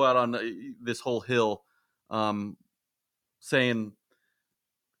 You go out on this whole hill, saying.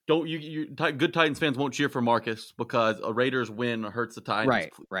 Good Titans fans won't cheer for Marcus because a Raiders win hurts the Titans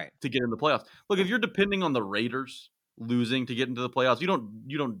right. to get in the playoffs. Look, if you're depending on the Raiders losing to get into the playoffs, you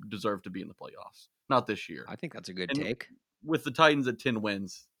don't deserve to be in the playoffs. Not this year. I think that's a good take. With the Titans at 10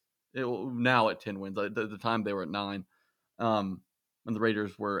 wins, now at 10 wins, at the time they were at 9, and the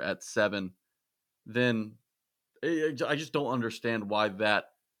Raiders were at 7, then I just don't understand why that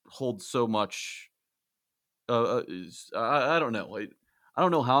holds so much. I don't know. I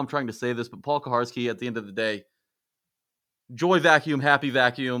don't know how I'm trying to say this, but Paul Kaharski, at the end of the day, joy vacuum, happy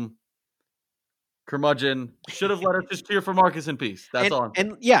vacuum, curmudgeon, should have let us just cheer for Marcus in peace. That's all.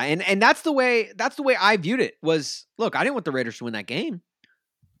 And that's the way I viewed it. Was look, I didn't want the Raiders to win that game,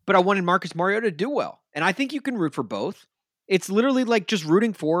 but I wanted Marcus Mariota to do well, and I think you can root for both. It's literally like just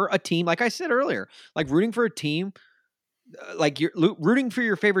rooting for a team, like I said earlier, like rooting for a team, like you're rooting for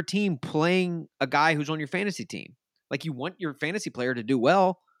your favorite team playing a guy who's on your fantasy team. Like you want your fantasy player to do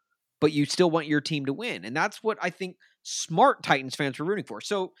well, but you still want your team to win. And that's what I think smart Titans fans are rooting for.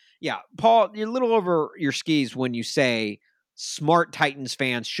 So yeah, Paul, you're a little over your skis when you say smart Titans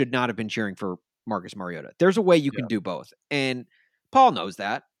fans should not have been cheering for Marcus Mariota. There's a way you can do both. And Paul knows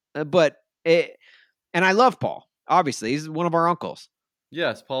that, and I love Paul. Obviously, he's one of our uncles.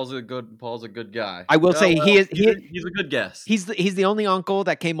 Yes, Paul's a good guy. I will say he's a good guest. He's the only uncle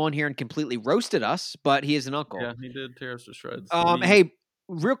that came on here and completely roasted us, but he is an uncle. Yeah, he did tear us to shreds. Hey,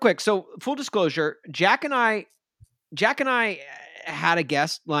 real quick. So full disclosure, Jack and I had a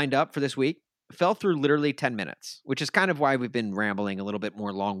guest lined up for this week. Fell through literally 10 minutes, which is kind of why we've been rambling a little bit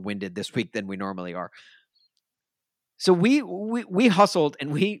more long-winded this week than we normally are. So we hustled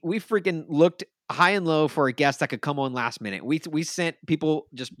and we freaking looked high and low for a guest that could come on last minute. We sent people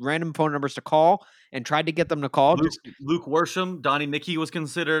just random phone numbers to call and tried to get them to call. Luke Worsham, Donnie Nicky was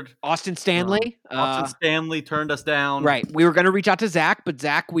considered. Austin Stanley. Austin Stanley turned us down. Right. We were going to reach out to Zach, but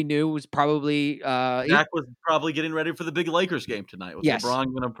Zach we knew was probably Zach was probably getting ready for the big Lakers game tonight. With LeBron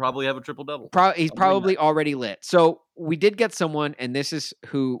going to probably have a triple-double. He's probably already lit. So we did get someone, and this is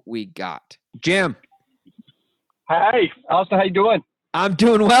who we got. Jim. Hey, Austin, how you doing? I'm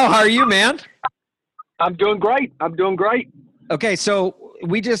doing well. How are you, man? I'm doing great. Okay, so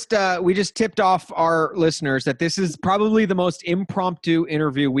we just tipped off our listeners that this is probably the most impromptu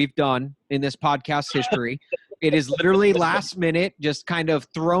interview we've done in this podcast history. It is literally last minute, just kind of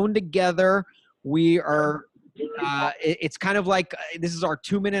thrown together. We are it's kind of like this is our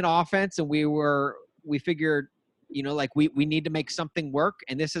 2-minute offense, and we figured, like we need to make something work,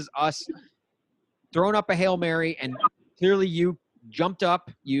 and this is us throwing up a Hail Mary, and clearly you jumped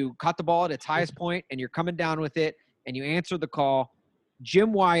up, you caught the ball at its highest point, and you're coming down with it, and you answered the call.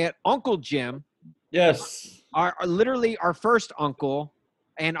 Jim Wyatt, Uncle Jim. Yes. literally our first uncle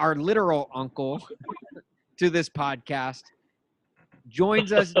and our literal uncle to this podcast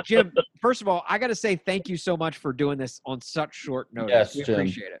joins us. Jim, first of all, I got to say thank you so much for doing this on such short notice. Yes, we Jim.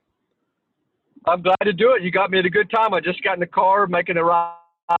 appreciate it. I'm glad to do it. You got me at a good time. I just got in the car making a ride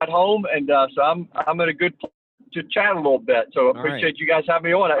home, and so I'm in a good place to chat a little bit. So I appreciate you guys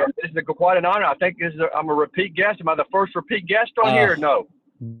having me on. This is quite an honor. I think I'm a repeat guest. Am I the first repeat guest on here or no?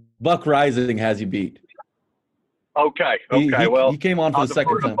 Buck Rising has you beat. Okay. He came on for the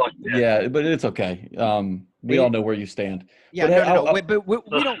second time. Yeah, but it's okay. We all know where you stand. Yeah, but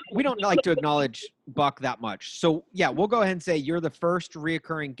we don't like to acknowledge Buck that much. So yeah, we'll go ahead and say you're the first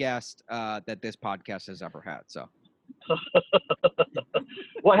reoccurring guest that this podcast has ever had. So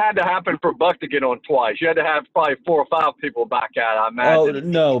what had to happen for Buck to get on twice? You had to have probably 4 or 5 people back at, I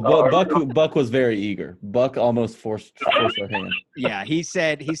imagine. Oh no, but Buck was very eager. Buck almost forced our hand. Yeah, he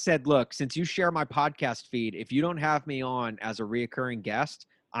said, look, since you share my podcast feed, if you don't have me on as a reoccurring guest,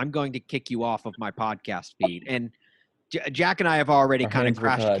 I'm going to kick you off of my podcast feed. And Jack and I have already kind of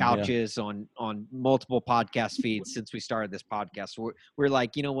crashed couches on multiple podcast feeds since we started this podcast. So we're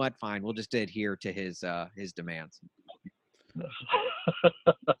like, you know what? Fine, we'll just adhere to his demands.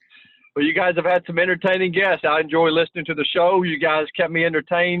 Well, you guys have had some entertaining guests. I enjoy listening to the show. You guys kept me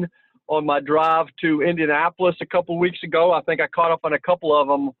entertained on my drive to Indianapolis a couple weeks ago. I think I caught up on a couple of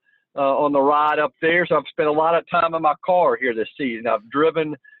them on the ride up there. So I've spent a lot of time in my car here this season. I've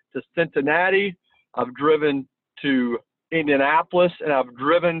driven to Cincinnati. I've driven to Indianapolis, and I've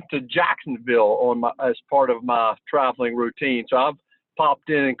driven to Jacksonville as part of my traveling routine. So I've popped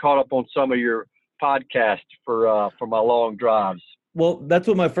in and caught up on some of your podcasts for my long drives. Well, that's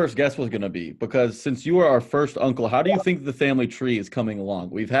what my first guess was going to be, because since you are our first uncle, how do you think the family tree is coming along?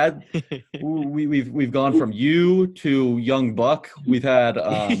 We've gone from you to young Buck. We've had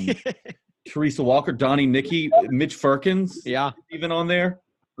Teresa Walker, Donnie Nicky, Mitch Firkins, even on there.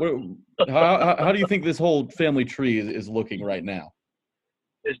 How do you think this whole family tree is looking right now?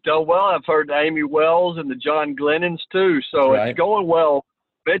 It's done well. I've heard Amy Wells and the John Glennons too, so It's going well.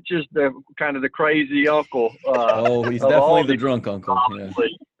 Mitch is the kind of the crazy uncle. He's definitely the drunk uncle.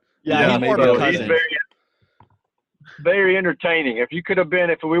 Yeah, he's very, very entertaining. If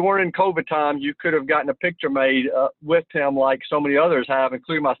we weren't in COVID times, you could have gotten a picture made with him like so many others have,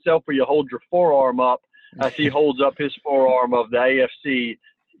 including myself, where you hold your forearm up as he holds up his forearm of the AFC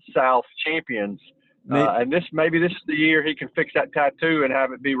South champions. And maybe this is the year he can fix that tattoo and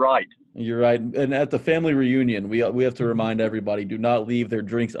have it be right. You're right. And at the family reunion, we have to remind everybody, do not leave their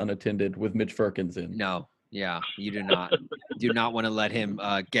drinks unattended with Mitch Firkins in. No. Yeah, you do not. Do not want to let him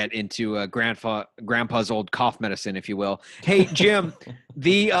get into grandpa's old cough medicine, if you will. Hey, Jim,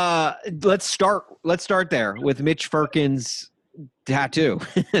 let's start there with Mitch Firkins' tattoo,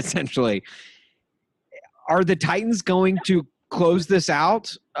 essentially. Are the Titans going to close this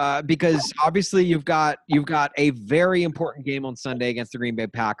out? Because obviously you've got a very important game on Sunday against the Green Bay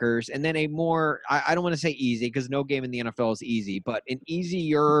Packers, and then a more, I don't want to say easy, because no game in the NFL is easy, but an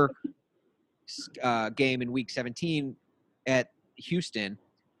easier game in Week 17 at Houston.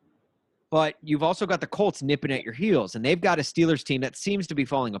 But you've also got the Colts nipping at your heels, and they've got a Steelers team that seems to be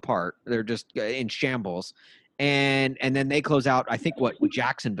falling apart. They're just in shambles. And then they close out, I think, with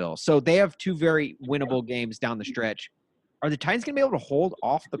Jacksonville. So they have 2 very winnable games down the stretch. Are the Titans going to be able to hold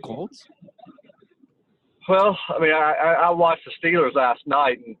off the Colts? Well, I mean, I watched the Steelers last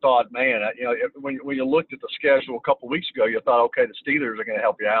night and thought, man, when you looked at the schedule a couple of weeks ago, you thought, okay, the Steelers are going to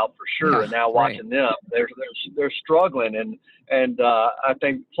help you out for sure. Yeah, and now watching them, they're struggling, and I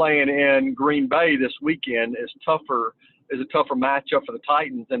think playing in Green Bay this weekend is a tougher matchup for the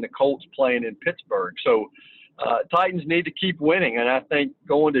Titans than the Colts playing in Pittsburgh. So Titans need to keep winning, and I think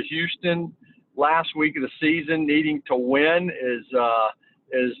going to Houston last week of the season, needing to win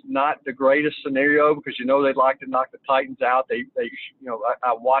is not the greatest scenario, because they'd like to knock the Titans out.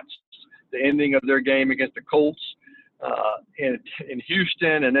 I watched the ending of their game against the Colts in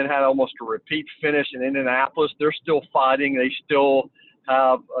Houston, and then had almost a repeat finish in Indianapolis. They're still fighting. They still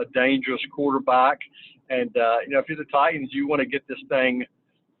have a dangerous quarterback, and if you're the Titans, you want to get this thing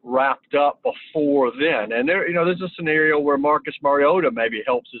wrapped up before then. And there's a scenario where Marcus Mariota maybe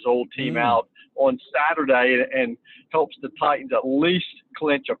helps his old team out on Saturday and helps the Titans at least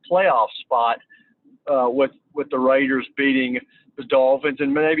clinch a playoff spot with the Raiders beating the Dolphins,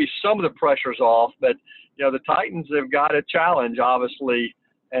 and maybe some of the pressure's off. But the Titans have got a challenge, obviously,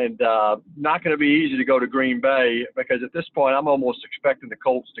 and not going to be easy to go to Green Bay, because at this point I'm almost expecting the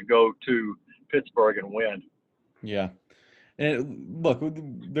Colts to go to Pittsburgh and win. Yeah. And look,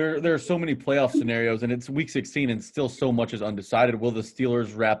 there are so many playoff scenarios, and it's Week 16, and still so much is undecided. Will the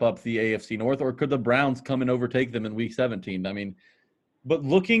Steelers wrap up the AFC North, or could the Browns come and overtake them in Week 17? I mean, but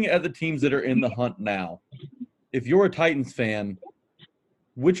looking at the teams that are in the hunt now, if you're a Titans fan,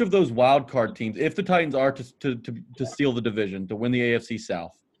 which of those wild card teams, if the Titans are to steal the division, to win the AFC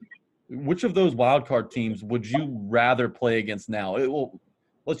South, which of those wild card teams would you rather play against now?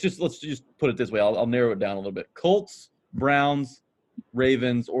 Let's just put it this way. I'll narrow it down a little bit. Colts, Browns,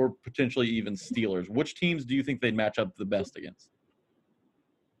 Ravens, or potentially even Steelers. Which teams do you think they'd match up the best against?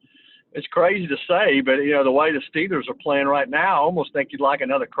 It's crazy to say, but the way the Steelers are playing right now, I almost think you'd like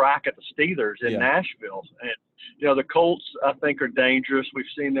another crack at the Steelers in Nashville. And the Colts, I think, are dangerous. We've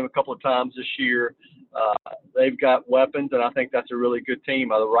seen them a couple of times this year. They've got weapons, and I think that's a really good team.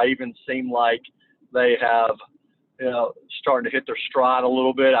 The Ravens seem like they have, starting to hit their stride a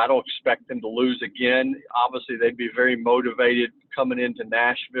little bit. I don't expect them to lose again. Obviously, they'd be very motivated coming into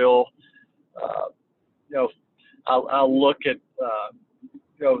Nashville. I'll look at,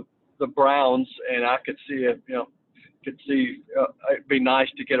 the Browns, and I could see it, it'd be nice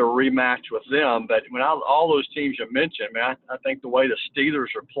to get a rematch with them. But when all those teams you mentioned, I think the way the Steelers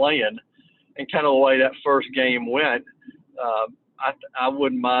are playing and kind of the way that first game went, I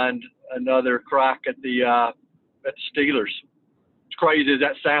wouldn't mind another crack at the Steelers. As crazy as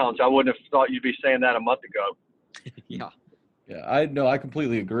that sounds, I wouldn't have thought you'd be saying that a month ago. Yeah, I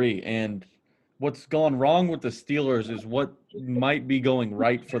completely agree. And what's gone wrong with the Steelers is what might be going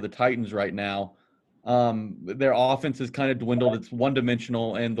right for the Titans right now. Their offense has kind of dwindled. It's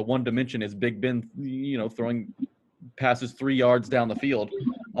one-dimensional, and the one dimension is Big Ben, throwing passes 3 yards down the field.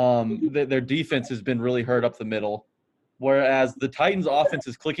 Their defense has been really hurt up the middle, whereas the Titans' offense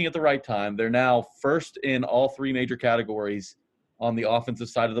is clicking at the right time. They're now first in all three major categories on the offensive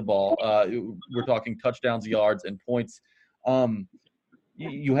side of the ball. We're talking touchdowns, yards, and points.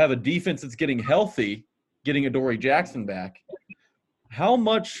 You have a defense that's getting healthy, getting Adoree Jackson back. How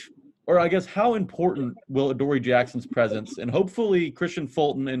important will Adoree Jackson's presence, and hopefully Christian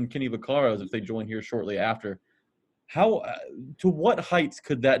Fulton and Kenny Vaccaro, if they join here shortly after, to what heights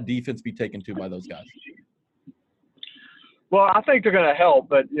could that defense be taken to by those guys? Well, I think they're going to help,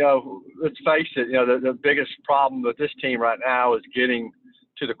 but let's face it. The biggest problem with this team right now is getting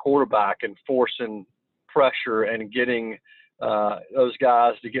to the quarterback and forcing pressure and getting those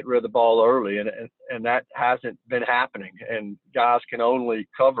guys to get rid of the ball early, and that hasn't been happening. And guys can only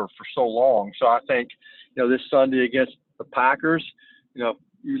cover for so long. So I think this Sunday against the Packers, you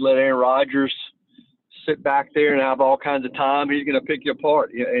let Aaron Rodgers sit back there and have all kinds of time, he's going to pick you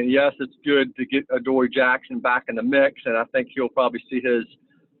apart. And yes, it's good to get Adoree Jackson back in the mix, and I think you'll probably see his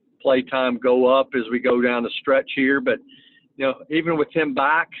play time go up as we go down the stretch here. But even with him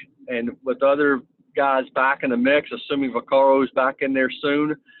back and with other guys back in the mix, assuming Vaccaro's back in there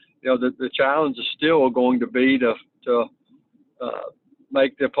soon, the challenge is still going to be to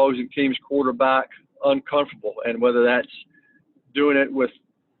make the opposing team's quarterback uncomfortable, and whether that's doing it with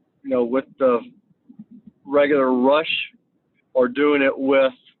the regular rush or doing it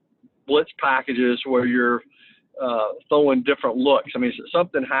with blitz packages where you're throwing different looks. I mean,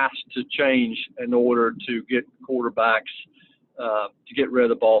 something has to change in order to get quarterbacks to get rid of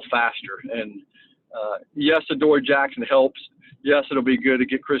the ball faster. And yes, Adoree Jackson helps. Yes, it'll be good to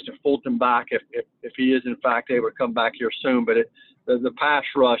get Christian Fulton back if he is in fact able to come back here soon. But the pass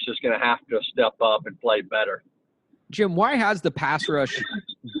rush is going to have to step up and play better. Jim, why has the pass rush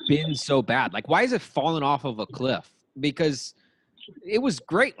been so bad? Like, why is it fallen off of a cliff? Because it was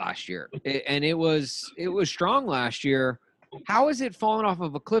great last year, and it was strong last year. How is it fallen off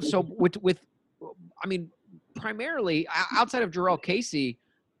of a cliff? So primarily outside of Jarrell Casey,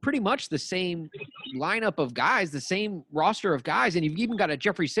 pretty much the same lineup of guys, the same roster of guys, and you've even got a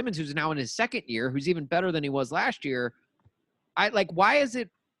Jeffrey Simmons who's now in his second year, who's even better than he was last year. Why is it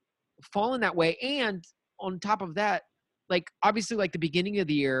fallen that way? And on top of that, obviously, the beginning of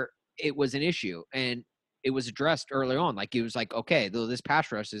the year, it was an issue, and it was addressed early on. It was okay, though this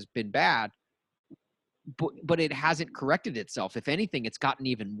pass rush has been bad, but it hasn't corrected itself. If anything, it's gotten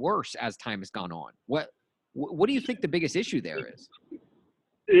even worse as time has gone on. What do you think the biggest issue there is?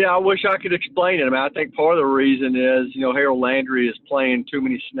 Yeah, I wish I could explain it. I think part of the reason is, Harold Landry is playing too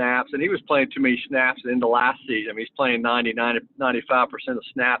many snaps, and he was playing too many snaps in the last season. He's playing 95% of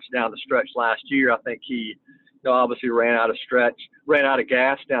snaps down the stretch last year. I think he obviously ran out of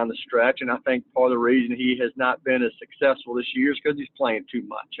gas down the stretch, and I think part of the reason he has not been as successful this year is because he's playing too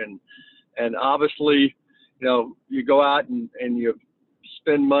much. And obviously, you go out and you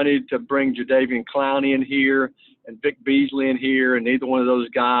spend money to bring Jadeveon Clowney in here and Vic Beasley in here, and neither one of those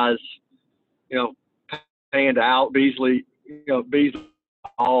guys, panned out. Beasley, Beasley,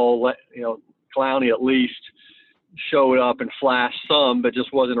 Clowney at least showed up and flashed some, but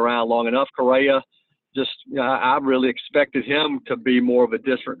just wasn't around long enough. Correa, I really expected him to be more of a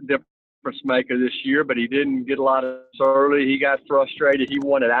difference maker this year, but he didn't get a lot of early. He got frustrated. He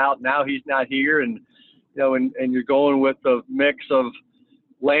wanted out. Now he's not here, and you're going with the mix of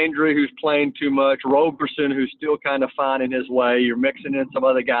Landry, who's playing too much, Roberson, who's still kind of finding his way. You're mixing in some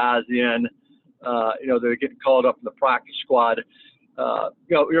other guys in. They're getting called up in the practice squad.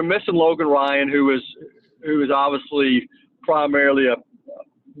 You're missing Logan Ryan, who is obviously primarily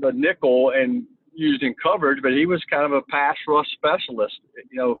the nickel and used in coverage, but he was kind of a pass rush specialist,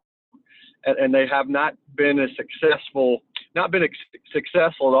 and they have not been successful at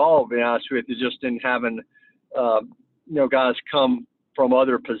all, to be honest with you, just in having, guys come from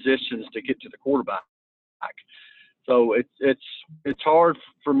other positions to get to the quarterback. So it's hard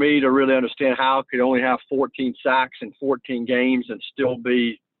for me to really understand how it could only have 14 sacks in 14 games and still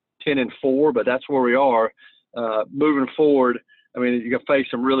be 10-4, but that's where we are. Moving forward, I mean, you're going to face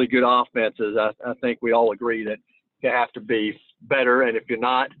some really good offenses. I think we all agree that you have to be better, and if you're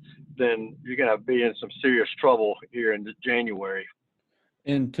not, then you're going to be in some serious trouble here in January.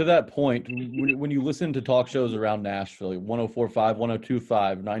 And to that point, when you listen to talk shows around Nashville, 104.5,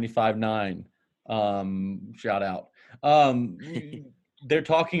 102.5, 95.9, shout out. They're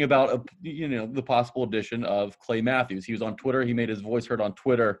talking about, the possible addition of Clay Matthews. He was on Twitter. He made his voice heard on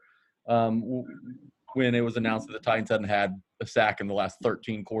Twitter when it was announced that the Titans hadn't had a sack in the last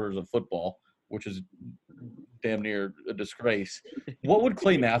 13 quarters of football, which is damn near a disgrace. What would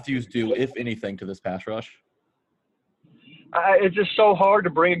Clay Matthews do, if anything, to this pass rush? It's just so hard to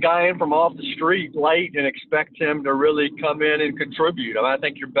bring a guy in from off the street late and expect him to really come in and contribute. I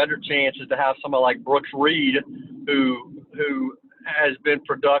think your better chance is to have somebody like Brooks Reed, who has been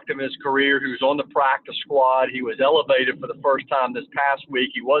productive in his career, who's on the practice squad. He was elevated for the first time this past week.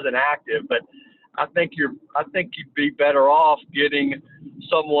 He wasn't active, but I think you'd be better off getting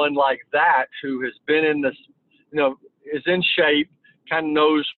someone like that who has been in this, is in shape, kind of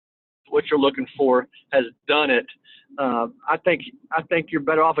knows what you're looking for, has done it. I think you're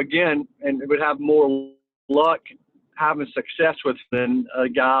better off again, and would have more luck having success with than a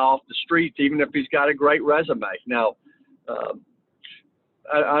guy off the streets, even if he's got a great resume. Now,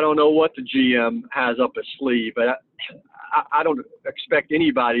 I don't know what the GM has up his sleeve, but I don't expect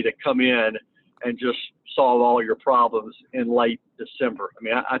anybody to come in and just solve all your problems in late December. I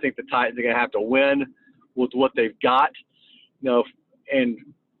mean, I think the Titans are going to have to win with what they've got, and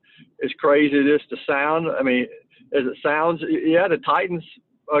as crazy as it is to sound, I mean, as it sounds, yeah, the Titans,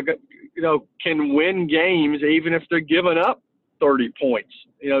 can win games even if they're giving up 30 points.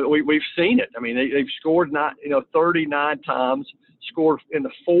 We've seen it. I mean, they've scored 39 times, scored in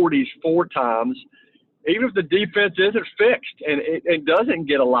the 40s 4 times. Even if the defense isn't fixed and it doesn't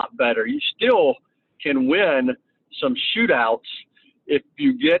get a lot better, you still can win some shootouts if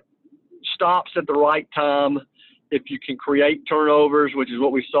you get stops at the right time, if you can create turnovers, which is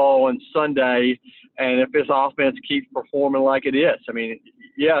what we saw on Sunday, and if this offense keeps performing like it is. I mean,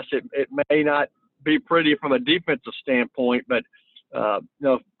 yes, it may not be pretty from a defensive standpoint, but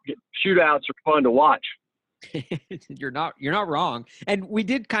shootouts are fun to watch. You're not wrong. And we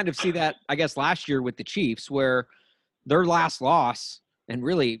did kind of see that, I guess, last year with the Chiefs, where their last loss, and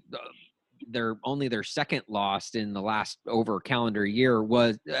really their second loss in the last over calendar year,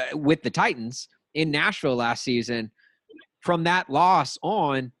 was with the Titans in Nashville last season. From that loss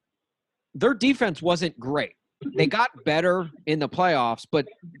on, their defense wasn't great. They got better in the playoffs, but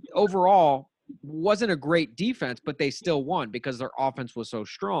overall wasn't a great defense, but they still won because their offense was so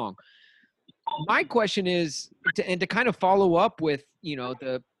strong. My question is, to kind of follow up with,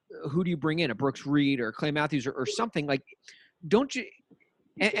 who do you bring in, a Brooks Reed or Clay Matthews or something like,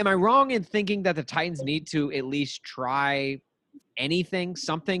 am I wrong in thinking that the Titans need to at least try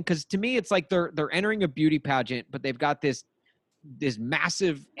something? Because to me, it's like they're entering a beauty pageant, but they've got this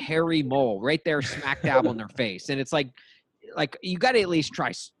massive hairy mole right there smack dab on their face. And it's like you got to at least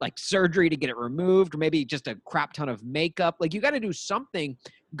try like surgery to get it removed, or maybe just a crap ton of makeup. Like, you got to do something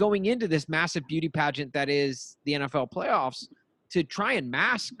going into this massive beauty pageant that is the NFL playoffs to try and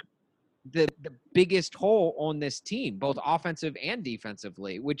mask the biggest hole on this team, both offensive and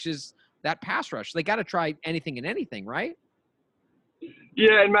defensively, which is that pass rush. They got to try anything and anything, right?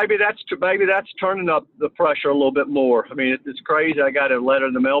 Yeah, and maybe that's turning up the pressure a little bit more. I mean, it's crazy. I got a letter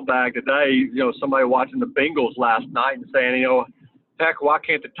in the mailbag today, somebody watching the Bengals last night and saying, heck, why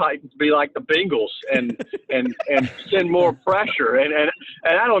can't the Titans be like the Bengals and send more pressure? And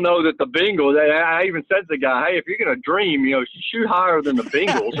I don't know that the Bengals. I even said to the guy, hey, if you're going to dream, shoot higher than the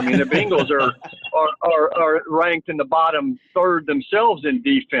Bengals. I mean, the Bengals are ranked in the bottom third themselves in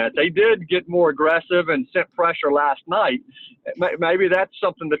defense. They did get more aggressive and sent pressure last night. Maybe that's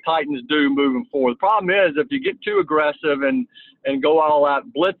something the Titans do moving forward. The problem is if you get too aggressive and go all out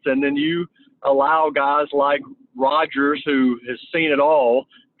blitzing, then you allow guys like Rodgers, who has seen it all,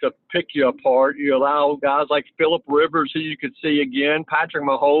 to pick you apart. You allow guys like Phillip Rivers, who you could see again, Patrick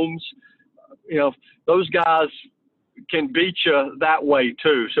Mahomes. Those guys can beat you that way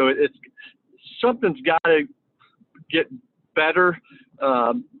too. So it's something's got to get better,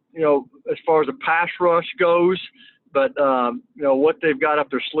 as far as the pass rush goes. But what they've got up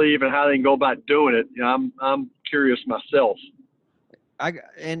their sleeve and how they can go about doing it, I'm curious myself.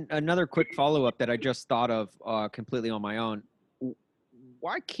 And another quick follow-up that I just thought of completely on my own.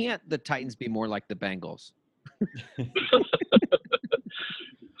 Why can't the Titans be more like the Bengals?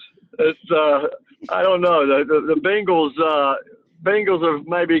 I don't know. The Bengals have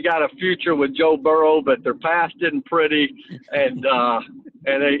maybe got a future with Joe Burrow, but their past isn't pretty. And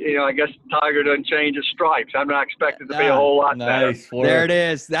they, I guess Tiger doesn't change his stripes. I'm not expecting to be a whole lot better. There it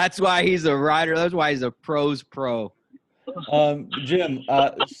is. That's why he's a rider. That's why he's a pro's pro. Jim,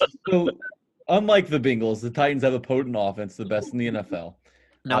 so unlike the Bengals, the Titans have a potent offense, the best in the NFL.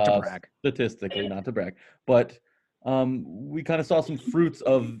 Not to brag. Statistically, not to brag. But we kind of saw some fruits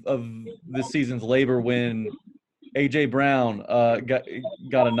of this season's labor when A.J. Brown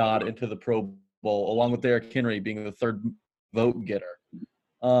got a nod into the Pro Bowl, along with Derrick Henry being the third vote getter.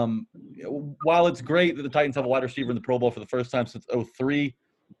 While it's great that the Titans have a wide receiver in the Pro Bowl for the first time since 2003,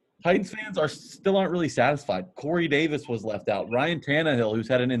 Titans fans aren't really satisfied. Corey Davis was left out. Ryan Tannehill, who's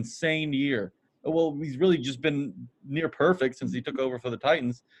had an insane year. Well, he's really just been near perfect since he took over for the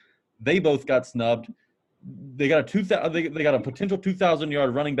Titans. They both got snubbed. They got a potential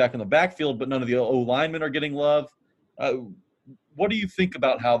 2,000-yard running back in the backfield, but none of the O-linemen are getting love. What do you think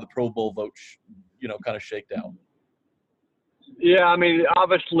about how the Pro Bowl vote, kind of shaked out? Yeah, I mean,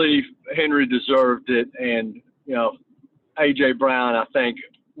 obviously Henry deserved it, and A.J. Brown, I think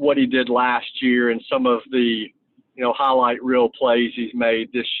what he did last year and some of the highlight reel plays he's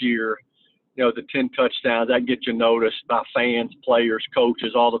made this year, the 10 touchdowns, that gets you noticed by fans, players,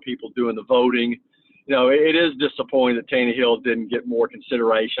 coaches, all the people doing the voting. It is disappointing that Tannehill didn't get more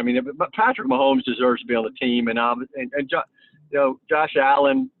consideration. I mean, but Patrick Mahomes deserves to be on the team, and Josh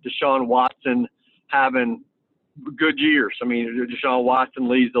Allen, Deshaun Watson having good years. I mean, Deshaun Watson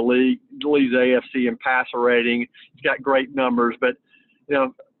leads the AFC in passer rating. He's got great numbers, but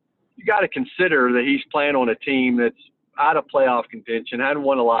you got to consider that he's playing on a team that's out of playoff contention, hadn't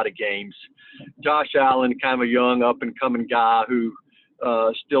won a lot of games. Josh Allen, kind of a young up-and-coming guy who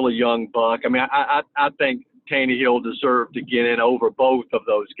still a young buck. I mean, I think Tannehill deserved to get in over both of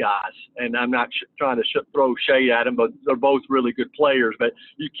those guys. And I'm not trying to throw shade at them, but they're both really good players. But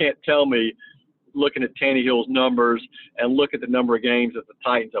you can't tell me, looking at Tannehill's numbers and look at the number of games that the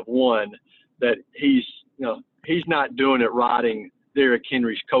Titans have won, that he's not doing it riding Derrick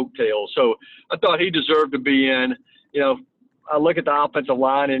Henry's coattails. So I thought he deserved to be in. I look at the offensive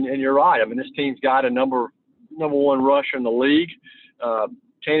line, and you're right. I mean, this team's got a number one rusher in the league.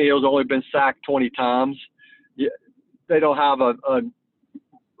 Tannehill's only been sacked 20 times. They don't have a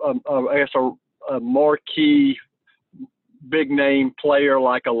marquee big name player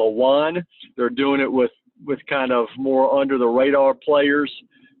like a Lawan. They're doing it with kind of more under the radar players.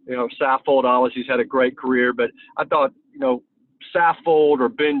 Saffold obviously has had a great career, but I thought, Saffold or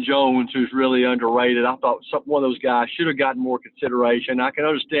Ben Jones, who's really underrated, I thought one of those guys should have gotten more consideration. I can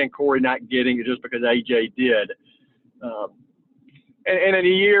understand Corey not getting it just because AJ did. And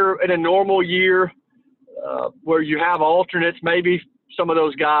in a normal year where you have alternates, maybe some of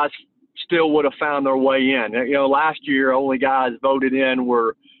those guys still would have found their way in. Last year, only guys voted in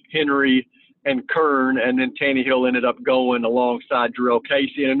were Henry and Kern, and then Tannehill ended up going alongside Jarrell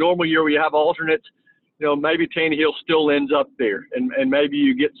Casey. In a normal year where you have alternates, maybe Tannehill still ends up there, and maybe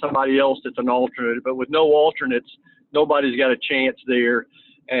you get somebody else that's an alternate. But with no alternates, nobody's got a chance there.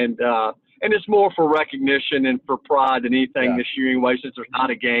 And it's more for recognition and for pride than anything this year anyway, since there's not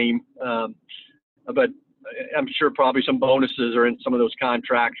a game. But I'm sure probably some bonuses are in some of those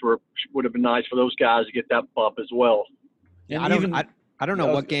contracts where it would have been nice for those guys to get that bump as well. Yeah, I don't know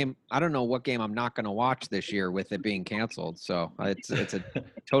what game I'm not going to watch this year with it being canceled. So it's a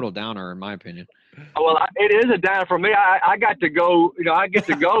total downer in my opinion. Well, it is a downer for me. I got to go. I get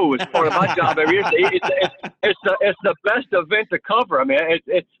to go as part of my job every year. It's the best event to cover. I mean,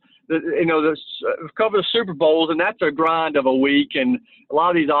 cover the Super Bowls, and that's a grind of a week. And a lot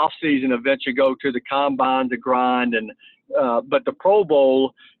of these off-season events, you go to the combine to grind, and but the Pro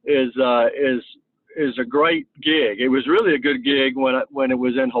Bowl is a great gig. It was really a good gig when it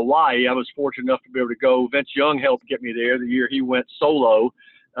was in Hawaii. I was fortunate enough to be able to go. Vince Young helped get me there the year he went solo.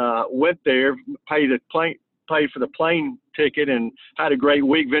 Went there, paid for the plane ticket, and had a great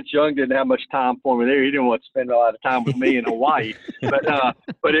week. Vince Young didn't have much time for me there. He didn't want to spend a lot of time with me in Hawaii, but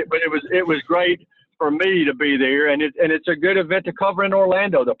it was great for me to be there, and it's a good event to cover in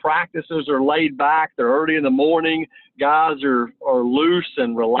Orlando. The practices are laid back. They're early in the morning. Guys are loose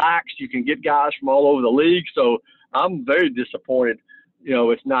and relaxed. You can get guys from all over the league. So I'm very disappointed,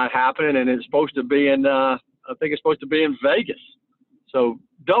 it's not happening, and it's supposed to be in I think it's supposed to be in Vegas. So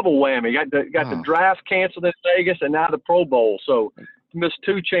double whammy. Got the draft canceled in Vegas, and now the Pro Bowl. So missed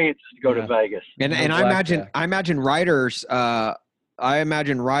 2 chances to go to Vegas. And I imagine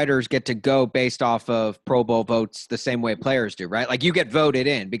writers get to go based off of Pro Bowl votes the same way players do, right? Like you get voted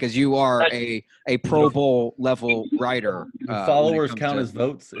in because you are a Pro Bowl level writer. Followers count as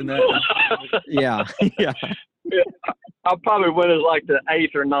votes in that. Yeah. I probably went as like the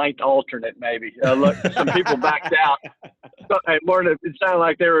 8th or 9th alternate, maybe. Look, some people backed out. It sounded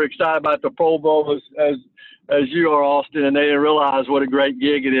like they were excited about the Pro Bowl as you are, Austin, and they didn't realize what a great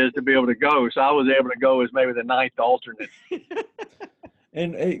gig it is to be able to go. So I was able to go as maybe the 9th alternate.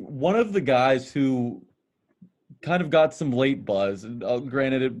 And one of the guys who kind of got some late buzz,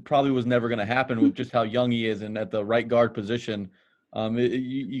 granted it probably was never going to happen with just how young he is and at the right guard position,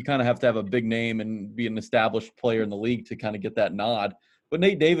 you kind of have to have a big name and be an established player in the league to kind of get that nod. But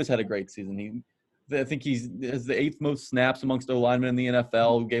Nate Davis had a great season. I think he has the 8th most snaps amongst O-linemen in the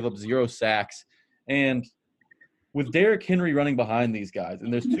NFL, gave up 0 sacks. And with Derrick Henry running behind these guys,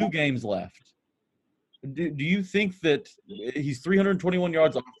 and there's 2 games left, do you think that he's 321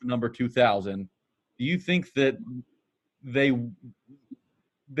 yards off the number 2,000? Do you think that they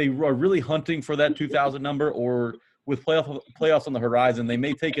are really hunting for that 2,000 number, or with playoffs on the horizon, they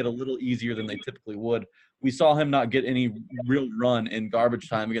may take it a little easier than they typically would? We saw him not get any real run in garbage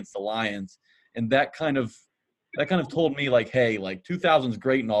time against the Lions, and that kind of told me, like, hey, like 2,000 is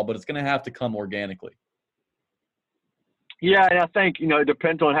great and all, but it's going to have to come organically. Yeah, and I think, it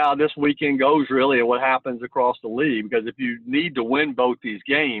depends on how this weekend goes, really, and what happens across the league. Because if you need to win both these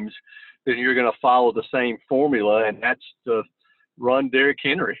games, then you're going to follow the same formula, and that's to run Derrick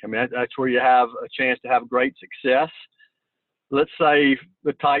Henry. I mean, that's where you have a chance to have great success. Let's say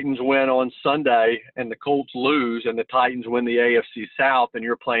the Titans win on Sunday and the Colts lose, and the Titans win the AFC South, and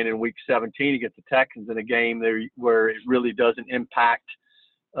you're playing in Week 17 against the Texans in a game there where it really doesn't impact,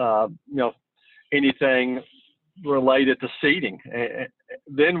 anything related to seeding.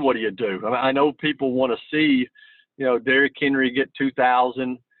 Then what do you do? I mean, I know people want to see, Derrick Henry get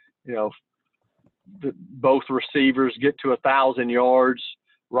 2,000, both receivers get to 1,000 yards,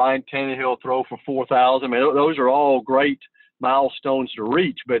 Ryan Tannehill throw for 4,000. I mean, those are all great milestones to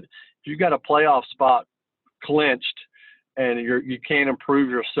reach. But if you got a playoff spot clinched and you can't improve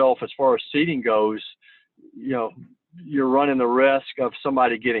yourself as far as seeding goes, you're running the risk of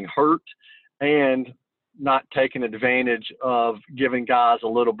somebody getting hurt and not taking advantage of giving guys a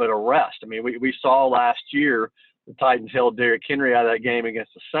little bit of rest. I mean, we saw last year the Titans held Derrick Henry out of that game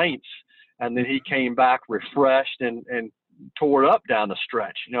against the Saints, and then he came back refreshed and tore it up down the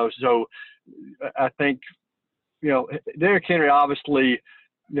stretch. So I think, Derrick Henry obviously,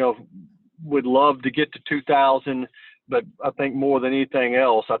 would love to get to 2,000, but I think more than anything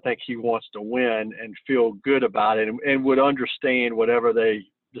else, I think he wants to win and feel good about it and would understand whatever they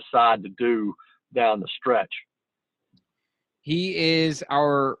decide to do down the stretch. He is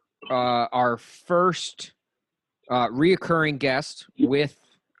our first reoccurring guest with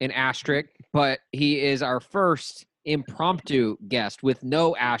an asterisk, but he is our first impromptu guest with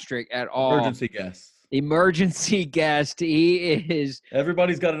no asterisk at all. Emergency guest. He is.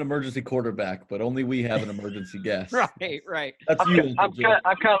 Everybody's got an emergency quarterback, but only we have an emergency guest. Right. That's you. I'm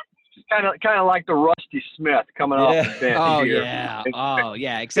kind of like the Rusty Smith coming off the bench here.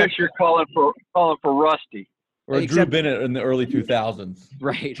 Yeah. Except you're calling for Rusty. Or Drew Bennett in the early 2000s.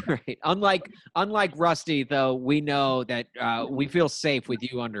 Right. Unlike Rusty, though, we know that we feel safe with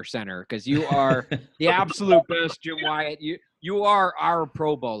you under center because you are the absolute best, Jim Wyatt. You are our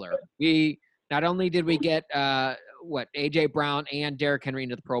Pro Bowler. We not only did we get A.J. Brown and Derrick Henry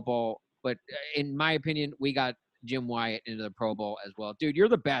into the Pro Bowl, but in my opinion, we got Jim Wyatt into the Pro Bowl as well. Dude, you're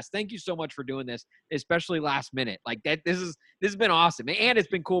the best. Thank you so much for doing this, especially last minute. Like that, this has been awesome. And it's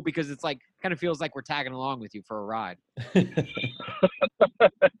been cool because it's like kind of feels like we're tagging along with you for a ride.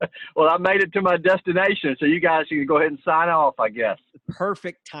 Well, I made it to my destination, so you guys can go ahead and sign off, I guess.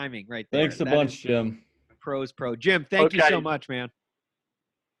 Perfect timing right there. Thanks a bunch, Jim. Pros pro. Jim, thank you so much, man.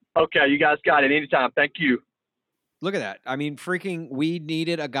 Okay, you guys got it. Anytime. Thank you. Look at that. I mean, freaking, we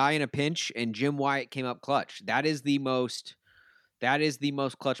needed a guy in a pinch, and Jim Wyatt came up clutch. That is the most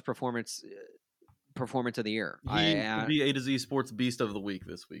clutch performance of the year. He could be A to Z Sports Beast of the Week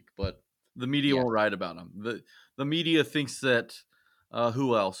this week, but the media won't write about him. The media thinks that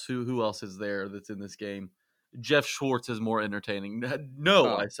who else is there that's in this game? Jeff Schwartz is more entertaining.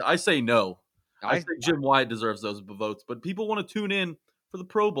 No, I say no. I say Jim Wyatt deserves those votes, but people want to tune in for the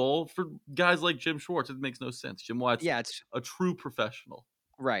Pro Bowl for guys like Jim Schwartz. It makes no sense. Jim Wyatt's a true professional.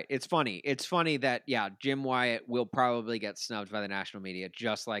 Right. It's funny. It's funny that, Jim Wyatt will probably get snubbed by the national media,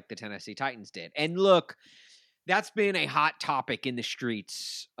 just like the Tennessee Titans did. And look, that's been a hot topic in the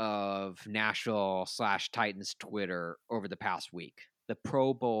streets of Nashville/Titans Twitter over the past week. The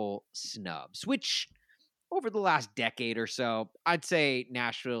Pro Bowl snubs, which over the last decade or so, I'd say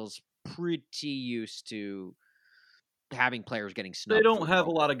Nashville's pretty used to having players getting snubbed. They don't have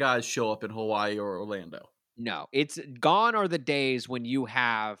a lot of guys show up in Hawaii or Orlando. No, it's gone are the days when you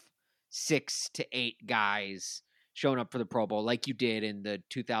have 6 to 8 guys showing up for the Pro Bowl like you did in the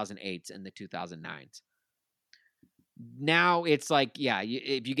 2008s and the 2009s. Now it's like,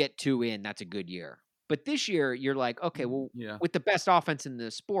 if you get 2 in, that's a good year. But this year, you're like, okay, well, with the best offense in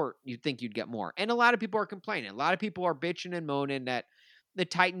the sport, you'd think you'd get more. And a lot of people are complaining. A lot of people are bitching and moaning that the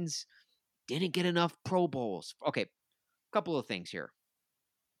Titans didn't get enough Pro Bowls. Okay, couple of things here.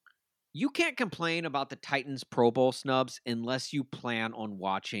 You can't complain about the Titans Pro Bowl snubs unless you plan on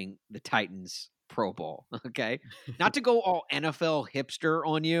watching the Titans Pro Bowl, okay? Not to go all NFL hipster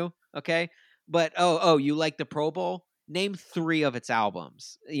on you, okay? But you like the Pro Bowl? Name 3 of its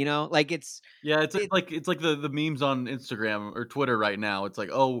albums. You know, like it's like the memes on Instagram or Twitter right now. It's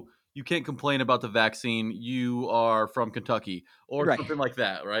like, oh, you can't complain about the vaccine. You are from Kentucky or something like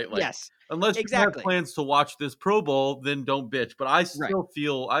that, right? Like, yes. Unless you have plans to watch this Pro Bowl, then don't bitch. But I still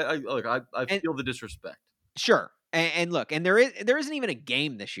feel I feel the disrespect. Sure, and look, and there isn't even a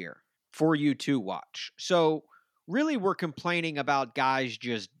game this year for you to watch. So really, we're complaining about guys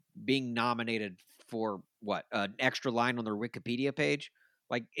just being nominated for what, an extra line on their Wikipedia page.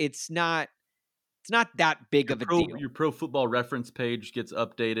 Like it's not that big of a deal. Your Pro Football Reference page gets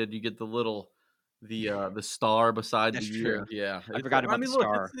updated. You get the little. The star beside the year. Yeah. I forgot about the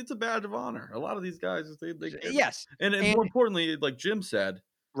star. Look, it's a badge of honor. A lot of these guys, they yes. And more importantly, like Jim said,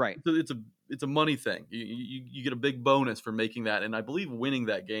 right. It's a money thing. You get a big bonus for making that. And I believe winning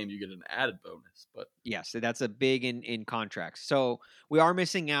that game, you get an added bonus. But yes, that's a big in contracts. So we are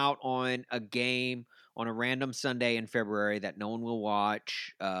missing out on a game on a random Sunday in February that no one will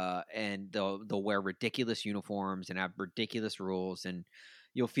watch. And they'll wear ridiculous uniforms and have ridiculous rules, and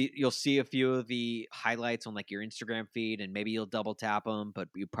you'll see a few of the highlights on like your Instagram feed, and maybe you'll double tap them, but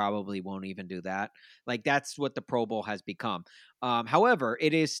you probably won't even do that. Like that's what the Pro Bowl has become. However,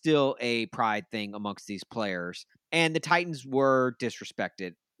 it is still a pride thing amongst these players, and the Titans were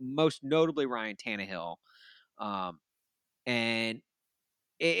disrespected, most notably Ryan Tannehill. And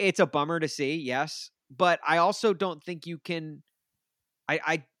it's a bummer to see, yes, but I also don't think you can.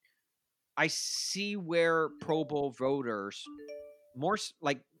 I see where Pro Bowl voters more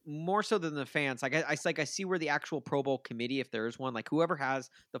so than the fans. Like I see where the actual Pro Bowl committee, if there is one, like whoever has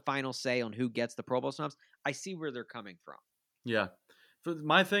the final say on who gets the Pro Bowl snubs, I see where they're coming from. Yeah.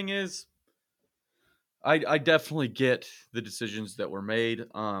 My thing is, I definitely get the decisions that were made,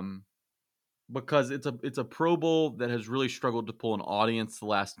 because it's a Pro Bowl that has really struggled to pull an audience the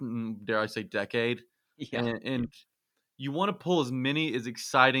last, dare I say, decade. Yeah. And you want to pull as many as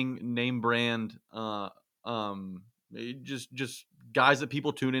exciting name brand, just guys that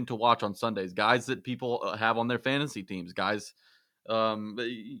people tune in to watch on Sundays, guys that people have on their fantasy teams, guys,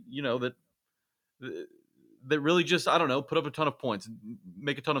 that really just, I don't know, put up a ton of points,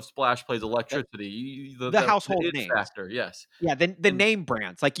 make a ton of splash plays, electricity, the household names factor, yes, the name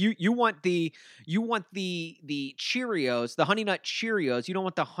brands. Like you want the Cheerios, the Honey Nut Cheerios. You don't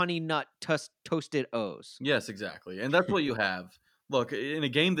want the Honey Nut Toasted O's. Yes, exactly, and that's what you have. Look, in a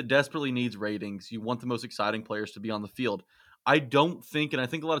game that desperately needs ratings, you want the most exciting players to be on the field. I don't think, and I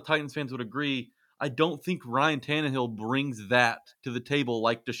think a lot of Titans fans would agree, I don't think Ryan Tannehill brings that to the table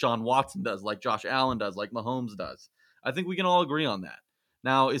like Deshaun Watson does, like Josh Allen does, like Mahomes does. I think we can all agree on that.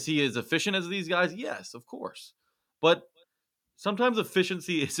 Now, is he as efficient as these guys? Yes, of course. But sometimes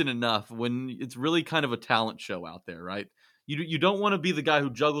efficiency isn't enough when it's really kind of a talent show out there, right? You don't want to be the guy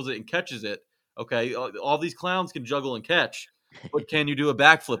who juggles it and catches it. Okay, all these clowns can juggle and catch, but can you do a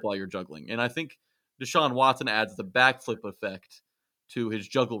backflip while you're juggling? And I think Deshaun Watson adds the backflip effect to his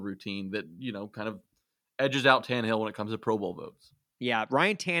juggle routine that, kind of edges out Tannehill when it comes to Pro Bowl votes. Yeah,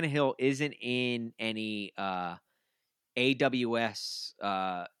 Ryan Tannehill isn't in any AWS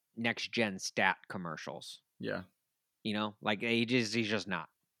next gen stat commercials. Yeah. Like he's just not.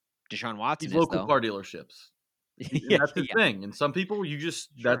 Deshaun Watson He's is local though. car dealerships. And that's his thing. And some people,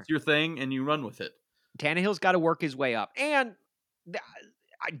 that's your thing and you run with it. Tannehill's got to work his way up. And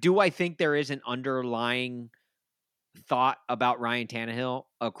do I think there is an underlying thought about Ryan Tannehill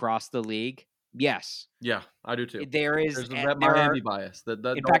across the league? Yes. Yeah, I do too. There's that Miami bias, that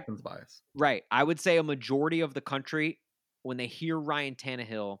Dolphins bias. Right. I would say a majority of the country, when they hear Ryan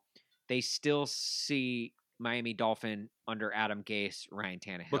Tannehill, they still see Miami Dolphin under Adam Gase, Ryan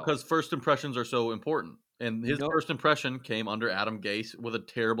Tannehill. Because first impressions are so important. And his first impression came under Adam Gase with a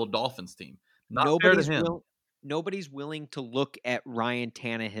terrible Dolphins team. Not fair to him. Nobody's willing to look at Ryan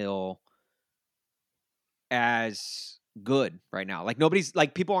Tannehill as good right now.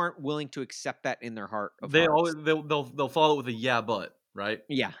 Like people aren't willing to accept that in their heart. They'll follow it with a yeah, but, right?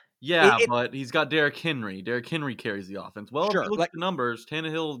 Yeah. Yeah, but he's got Derrick Henry. Derrick Henry carries the offense. Well, sure, if you look at the numbers,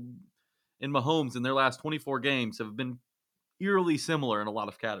 Tannehill and Mahomes in their last 24 games have been eerily similar in a lot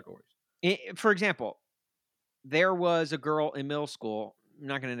of categories. For example, there was a girl in middle school, I'm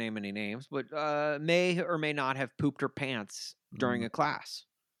not going to name any names, but may or may not have pooped her pants during a class.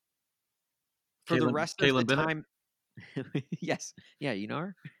 For the rest of the time. Yes. Yeah, you know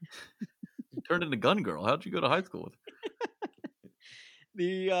her? You turned into Gun Girl. How'd you go to high school with her?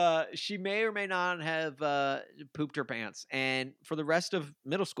 She may or may not have pooped her pants. And for the rest of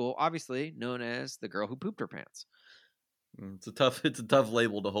middle school, obviously known as the girl who pooped her pants. It's a tough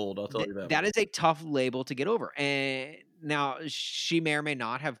label to hold, I'll tell you that. That is a tough label to get over. And now she may or may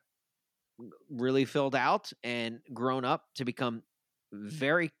not have really filled out and grown up to become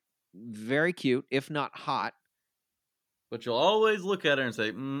very, very cute, if not hot. But you'll always look at her and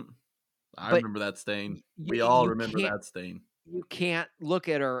say, I remember that stain. We all remember that stain. You can't look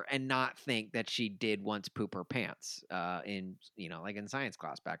at her and not think that she did once poop her pants in science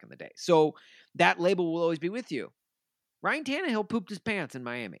class back in the day. So that label will always be with you. Ryan Tannehill pooped his pants in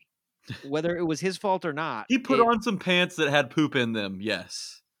Miami. Whether it was his fault or not. He put on some pants that had poop in them,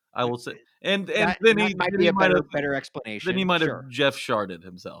 yes. I will say. And then he might be a better explanation. Then he might have Jeff Sharded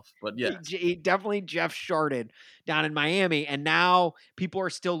himself. But yeah. He definitely Jeff Sharded down in Miami. And now people are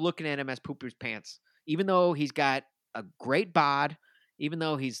still looking at him as poop his pants. Even though he's got a great bod, even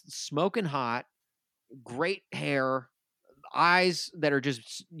though he's smoking hot, great hair, eyes that are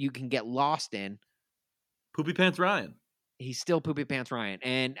just you can get lost in. Poopy Pants Ryan. He's still Poopy Pants Ryan.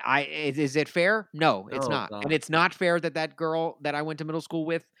 And is it fair? No, it's not. And it's not fair that girl that I went to middle school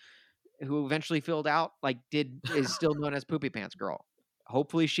with, who eventually filled out, is still known as Poopy Pants Girl.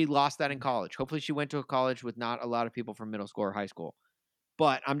 Hopefully she lost that in college. Hopefully she went to a college with not a lot of people from middle school or high school.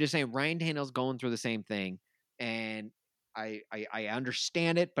 But I'm just saying Ryan Tannehill's going through the same thing. And I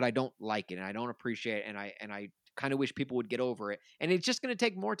understand it, but I don't like it and I don't appreciate it. And I kind of wish people would get over it. And it's just going to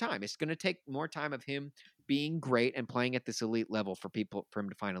take more time. It's going to take more time of him being great and playing at this elite level for him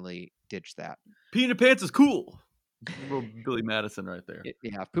to finally ditch that. Peeing your pants is cool. Little Billy Madison right there.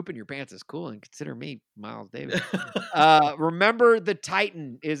 Yeah, pooping your pants is cool, and consider me Miles Davis. Remember the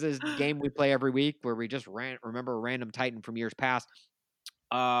Titan is a game we play every week where we just remember a random Titan from years past.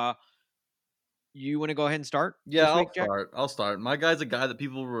 You want to go ahead and start? Yeah, I'll start. My guy's a guy that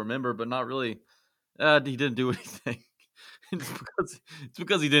people will remember, but not really. He didn't do anything. It's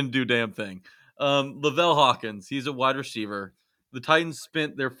because he didn't do damn thing. Lavelle Hawkins, he's a wide receiver. The Titans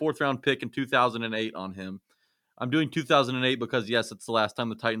spent their 4th round pick in 2008 on him. I'm doing 2008 because, yes, it's the last time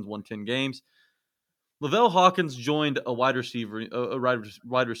the Titans won 10 games. Lavelle Hawkins joined a wide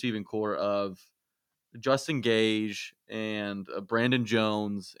receiving core of Justin Gage and Brandon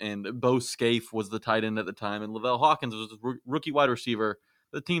Jones, and Bo Scaife was the tight end at the time, and Lavelle Hawkins was a rookie wide receiver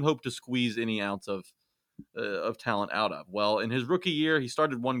the team hoped to squeeze any ounce of talent out of. Well, in his rookie year, he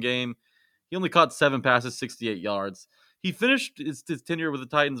started one game. He only caught 7 passes, 68 yards. He finished his tenure with the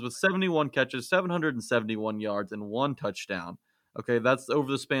Titans with 71 catches, 771 yards, and 1 touchdown. Okay, that's over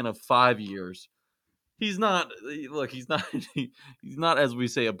the span of 5 years. He's not as we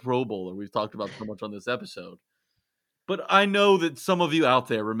say a Pro Bowler. We've talked about so much on this episode. But I know that some of you out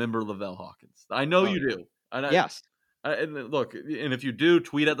there remember Lavelle Hawkins. I know you do. Yes. And look, and if you do,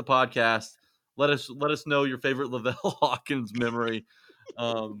 tweet at the podcast. Let us know your favorite Lavelle Hawkins memory.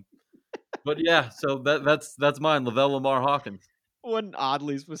 But yeah, so that's mine. Lavelle Lamar Hawkins. What an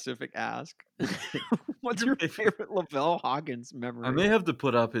oddly specific ask. What's your favorite Lavelle Hawkins I memory? may have to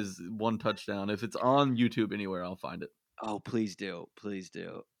put up his one touchdown. If it's on YouTube anywhere, I'll find it. Oh, please do. Please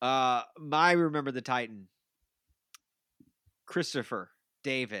do. My Remember the Titan. Christopher,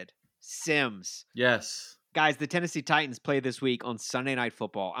 David, Sims. Yes. Guys, the Tennessee Titans play this week on Sunday Night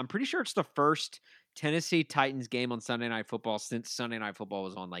Football. I'm pretty sure it's the first Tennessee Titans game on Sunday Night Football since Sunday Night Football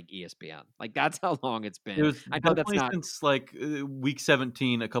was on like ESPN. Like that's how long it's been. It was I know that's definitely not since like week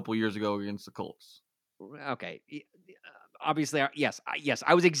 17 a couple years ago against the Colts. okay. Obviously, yes,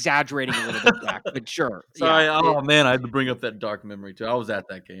 I was exaggerating a little bit, Zach, but sure. Sorry. Yeah, Oh man, I had to bring up that dark memory too. I was at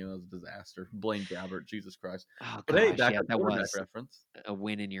that game. It was a disaster. Blaine Gabbert, Jesus Christ. oh But hey, gosh, back yeah, to that quarterback was reference. a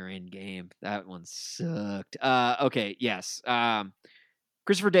win in your end game. That one sucked. Okay, yes.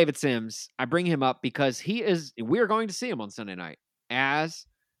 Christopher David Sims, I bring him up because we're going to see him on Sunday night as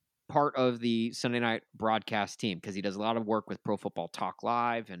part of the Sunday night broadcast team because he does a lot of work with Pro Football Talk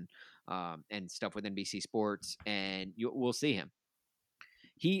Live and stuff with NBC Sports, and we'll see him.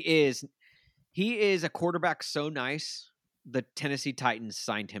 He is a quarterback so nice, the Tennessee Titans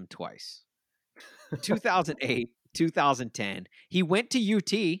signed him twice. 2008, 2010. He went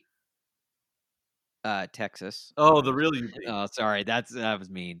to UT, Texas. Oh, the real UT. Oh, sorry. That was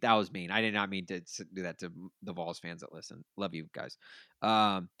mean. That was mean. I did not mean to do that to the Vols fans that listen. Love you guys.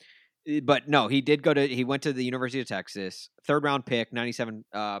 But no, he went to the University of Texas, 3rd round pick, 97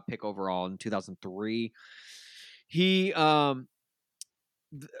 pick overall in 2003. He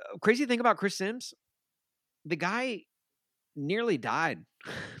crazy thing about Chris Sims, the guy nearly died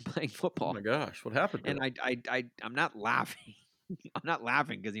playing football. Oh my gosh, what happened to and him? I'm not laughing. I'm not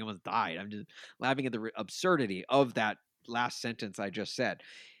laughing because he almost died. I'm just laughing at the absurdity of that last sentence I just said.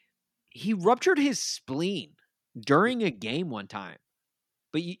 He ruptured his spleen during a game one time.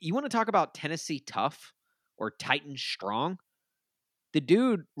 But you want to talk about Tennessee tough or Titan strong? The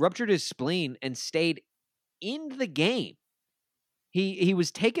dude ruptured his spleen and stayed in the game. He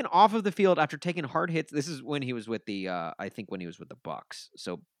was taken off of the field after taking hard hits. This is when he was with the I think when he was with the Bucks,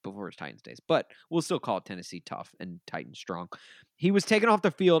 so before his Titans days. But we'll still call it Tennessee tough and Titan strong. He was taken off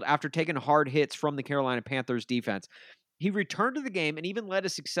the field after taking hard hits from the Carolina Panthers defense. He returned to the game and even led a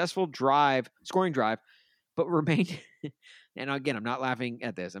successful scoring drive, but remained. And again, I'm not laughing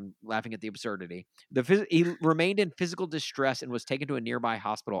at this. I'm laughing at the absurdity. He remained in physical distress and was taken to a nearby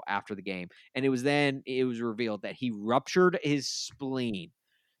hospital after the game. And it was revealed that he ruptured his spleen.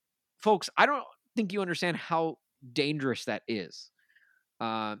 Folks, I don't think you understand how dangerous that is.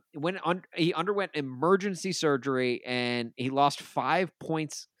 He underwent emergency surgery and he lost 5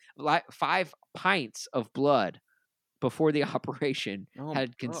 pints of blood before the operation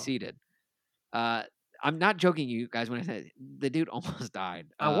had conceded. I'm not joking, you guys, when I said the dude almost died.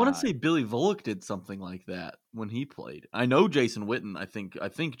 I want to say Billy Volek did something like that when he played. I know Jason Witten. I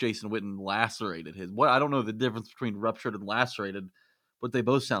think Jason Witten lacerated his. I don't know the difference between ruptured and lacerated, but they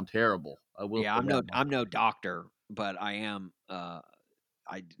both sound terrible. I will. Yeah, I'm no doctor, but I am.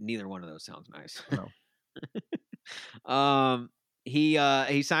 Neither one of those sounds nice. No. He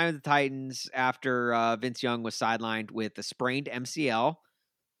signed with the Titans after Vince Young was sidelined with a sprained MCL.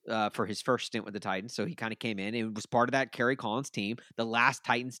 For his first stint with the Titans. So he kind of came in and was part of that Kerry Collins team, the last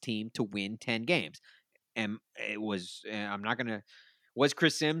Titans team to win 10 games. And it was, was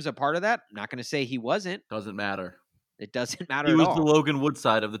Chris Sims a part of that? I'm not going to say he wasn't. Doesn't matter. It doesn't matter He at was all. the Logan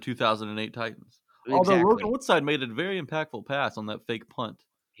Woodside of the 2008 Titans. Although Logan Woodside made a very impactful pass on that fake punt.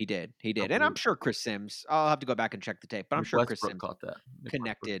 He did. And I'm sure Chris Sims, I'll have to go back and check the tape, but I'm sure Chris Sims caught that.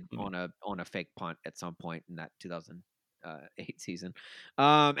 connected on a fake punt at some point in that 2008 season.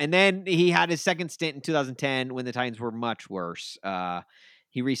 And then he had his second stint in 2010 when the Titans were much worse.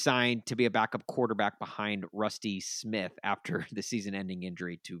 He re-signed to be a backup quarterback behind Rusty Smith after the season-ending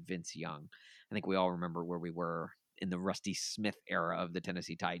injury to Vince Young. I think we all remember where we were in the Rusty Smith era of the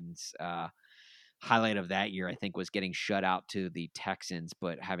Tennessee Titans. Highlight of that year, I think, was getting shut out to the Texans,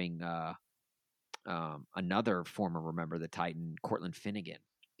 but having another former Remember the Titan, Cortland Finnegan,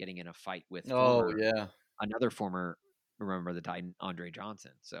 getting in a fight with another former Remember the Titan, Andre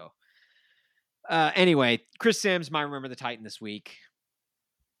Johnson. So anyway, Chris Sims, my Remember the Titan this week.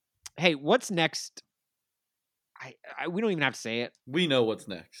 Hey, what's next? We don't even have to say it. We know what's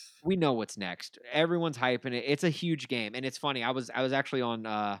next. We know what's next. Everyone's hyping it. It's a huge game. And it's funny. I was actually on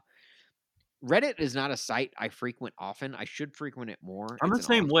Reddit is not a site I frequent often. I should frequent it more. I'm the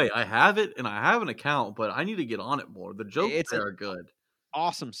same way. I have it and I have an account, but I need to get on it more. The jokes there are good.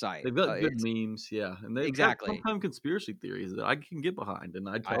 awesome site. They've got good It's memes, yeah, and they've got exactly. sometimes conspiracy theories that I can get behind, and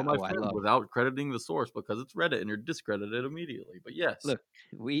I tell my I friends love. without crediting the source because it's Reddit and you're discredited immediately. But yes, Look,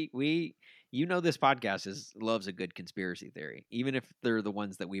 we this podcast loves a good conspiracy theory, even if they're the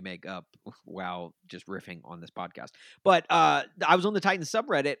ones that we make up while just riffing on this podcast. But I was on the Titans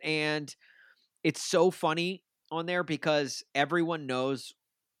subreddit, and it's so funny on there because everyone knows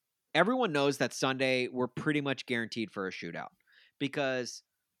that Sunday we're pretty much guaranteed for a shootout because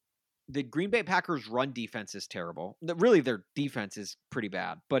the Green Bay Packers run defense is terrible. Really, their defense is pretty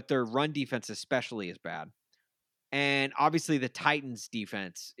bad, but their run defense especially is bad. And obviously the Titans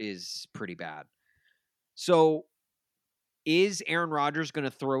defense is pretty bad. So is Aaron Rodgers going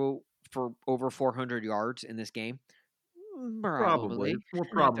to throw for over 400 yards in this game? probably Probably. it's more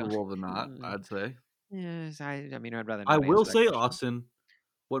I don't. probable than not. I'd say. Yes, I mean, I'd rather I not will answer that say, question. Austin,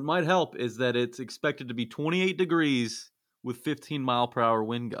 what might help is that it's expected to be 28 degrees with 15-mile-per-hour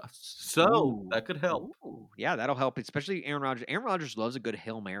wind gusts, so Ooh, that could help. yeah, that'll help, especially Aaron Rodgers. Aaron Rodgers loves a good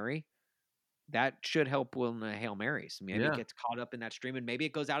Hail Mary. That should help when the Hail Marys. Maybe it Yeah, gets caught up in that stream, and maybe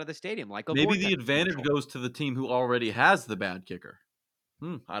it goes out of the stadium like a maybe the vortex advantage commercial. goes to the team who already has the bad kicker.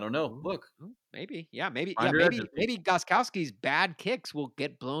 I don't know. Ooh, Look, maybe, find your edges, maybe people. Gostkowski's bad kicks will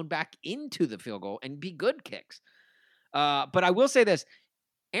get blown back into the field goal and be good kicks. But I will say this: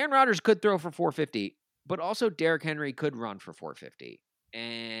 Aaron Rodgers could throw for 450, but also Derrick Henry could run for 450,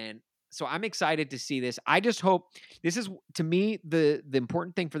 and so I'm excited to see this. I just hope this is, to me, the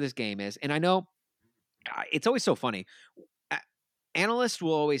important thing for this game is, and I know it's always so funny. Analysts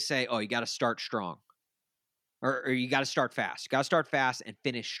will always say, "Oh, you got to start strong." Or you got to start fast. You got to start fast and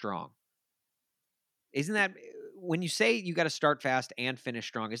finish strong. Isn't that when you say you got to start fast and finish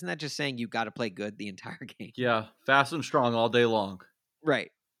strong? Isn't that just saying you got to play good the entire game? Yeah, fast and strong all day long.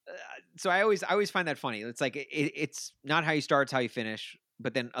 Right. So I always find that funny. It's like it's not how you start, it's how you finish.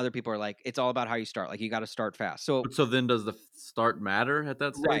 But then other people are like, it's all about how you start. Like you got to start fast. So So then, does the start matter at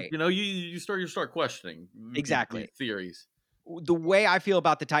that stage? right, You start questioning these exactly. theories. The way I feel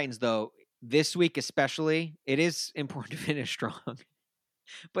about the Titans, though, this week especially, it is important to finish strong.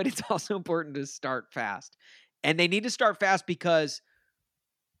 But it's also important to start fast. And they need to start fast because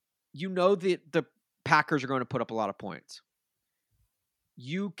the Packers are going to put up a lot of points.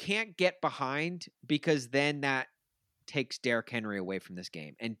 You can't get behind because then that takes Derrick Henry away from this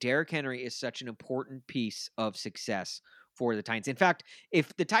game. And Derrick Henry is such an important piece of success for the Titans. In fact,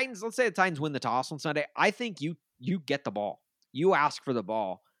 if the Titans, let's say the Titans win the toss on Sunday, I think you get the ball. You ask for the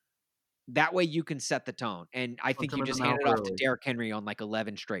ball. That way you can set the tone. And I Punch think him you in the just hand mouth it off to early. Derrick Henry on like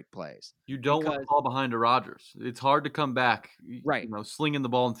 11 straight plays. You don't want to fall behind to Rodgers. It's hard to come back, Right. slinging the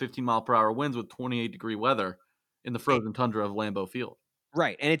ball in 15-mile-per-hour winds with 28-degree weather in the frozen tundra of Lambeau Field.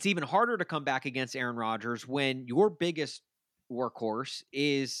 Right. And it's even harder to come back against Aaron Rodgers when your biggest workhorse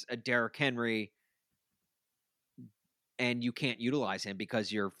is a Derrick Henry and you can't utilize him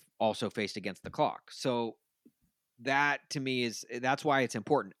because you're also faced against the clock. So that to me that's why it's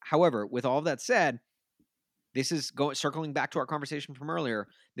important. However, with all of that said, this is circling back to our conversation from earlier.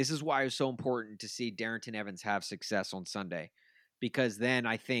 This is why it's so important to see Darrington Evans have success on Sunday, because then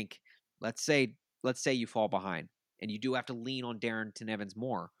I think let's say you fall behind and you do have to lean on Darrington Evans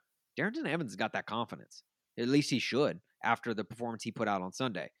more. Darrington Evans got that confidence. At least he should after the performance he put out on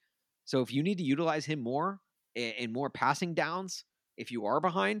Sunday. So if you need to utilize him more in more passing downs, if you are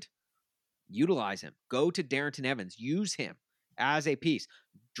behind, utilize him. Go to Darrington Evans. Use him as a piece.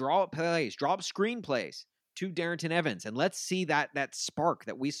 Draw up plays. Draw up screenplays to Darrington Evans. And let's see that spark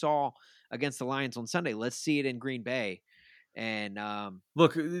that we saw against the Lions on Sunday. Let's see it in Green Bay. And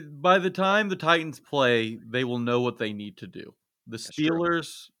look, by the time the Titans play, they will know what they need to do. The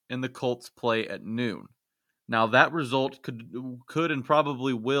Steelers and the Colts play at noon. Now, that result could and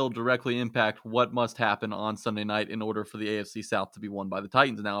probably will directly impact what must happen on Sunday night in order for the AFC South to be won by the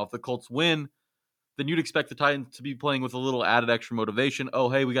Titans. Now, if the Colts win, then you'd expect the Titans to be playing with a little added extra motivation. Oh,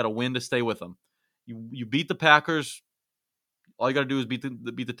 hey, we got to win to stay with them. You beat the Packers. All you got to do is beat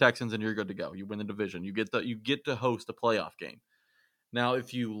the Texans, and you're good to go. You win the division. You get to host a playoff game. Now, if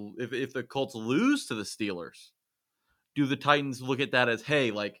the Colts lose to the Steelers, do the Titans look at that as,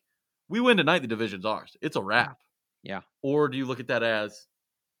 hey, like, we win tonight, the division's ours. It's a wrap. Yeah. Or do you look at that as,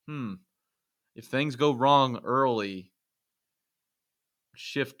 if things go wrong early,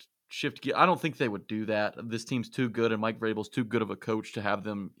 shift gear? I don't think they would do that. This team's too good, and Mike Vrabel's too good of a coach to have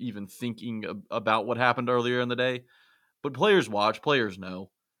them even thinking about what happened earlier in the day. But players watch, players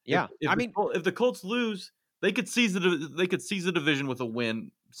know. Yeah. If the Colts lose, they could seize the division with a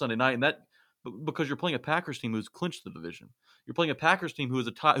win Sunday night, and that because you're playing a Packers team who's clinched the division. You're playing a Packers team who is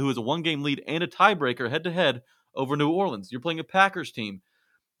a 1-game lead and a tiebreaker head to head over New Orleans. You're playing a Packers team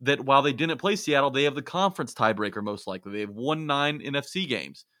that, while they didn't play Seattle, they have the conference tiebreaker most likely. They have won 9 NFC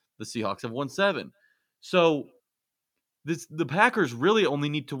games. The Seahawks have won 7. So the Packers really only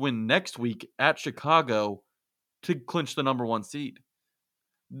need to win next week at Chicago to clinch the number 1 seed.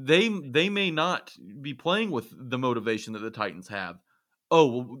 They may not be playing with the motivation that the Titans have. Oh,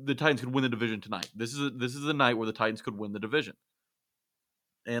 well, the Titans could win the division tonight. This is a night where the Titans could win the division.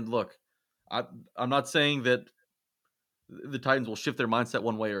 And look, I'm not saying that the Titans will shift their mindset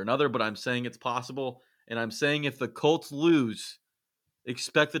one way or another, but I'm saying it's possible. And I'm saying if the Colts lose,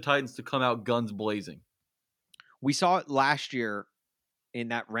 expect the Titans to come out guns blazing. We saw it last year in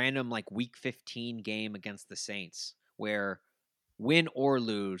that random like week 15 game against the Saints, where win or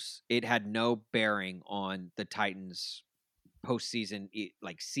lose, it had no bearing on the Titans' postseason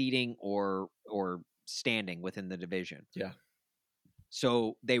like seeding or standing within the division. Yeah.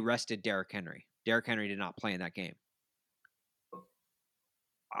 So they rested Derrick Henry. Derrick Henry did not play in that game.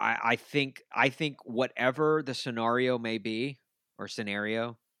 I think whatever the scenario may be, or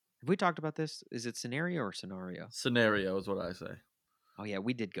scenario. Have we talked about this? Is it scenario or scenario? Scenario is what I say. Oh yeah,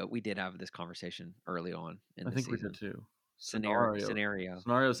 we did have this conversation early on in the season. We did too. Scenario.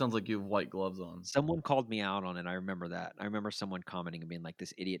 Scenario sounds like you have white gloves on. Someone called me out on it. I remember that. I remember someone commenting and being like,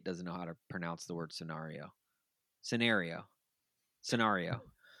 "This idiot doesn't know how to pronounce the word scenario." Scenario.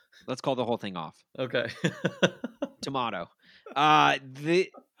 Let's call the whole thing off. Okay. Tomato.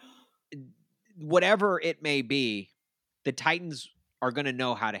 Whatever it may be, the Titans are going to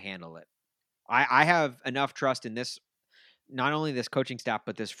know how to handle it. I have enough trust in this, not only this coaching staff,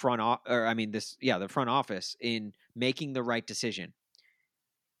 but this the front office in making the right decision.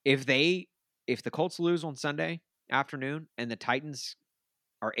 If the Colts lose on Sunday afternoon and the Titans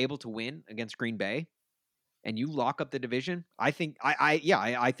are able to win against Green Bay, and you lock up the division, I think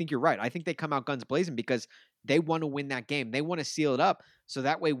I think you're right. I think they come out guns blazing because they want to win that game. They want to seal it up, so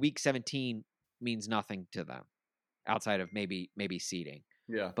that way Week 17 means nothing to them, outside of maybe seeding.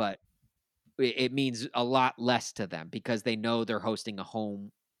 Yeah, but it means a lot less to them because they know they're hosting a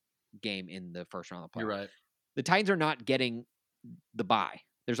home game in the first round of the playoffs. You're right. The Titans are not getting the bye.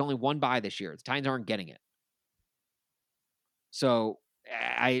 There's only one bye this year. The Titans aren't getting it. So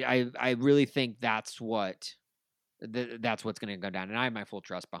I really think that's what's going to go down, and I have my full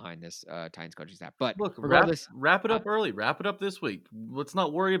trust behind this Titans coaching staff. But look, regardless, wrap it up early. Wrap it up this week. Let's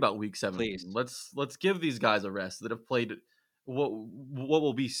not worry about Week 17. Please. Let's give these guys a rest that have played what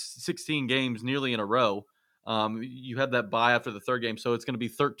will be 16 games nearly in a row. You had that bye after the third game, so it's going to be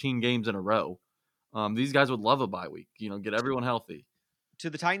 13 games in a row. These guys would love a bye week. Get everyone healthy. To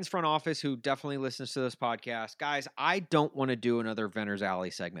the Titans front office who definitely listens to this podcast, guys, I don't want to do another Venner's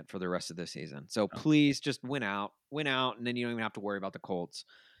Alley segment for the rest of the season. So please just win out, and then you don't even have to worry about the Colts.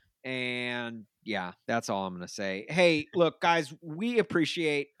 And yeah, that's all I'm going to say. Hey, look, guys, we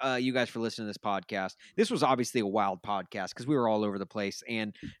appreciate you guys for listening to this podcast. This was obviously a wild podcast because we were all over the place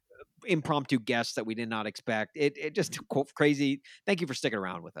and impromptu guests that we did not expect. It just crazy. Thank you for sticking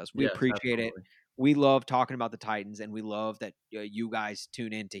around with us. We appreciate it. We love talking about the Titans, and we love that you guys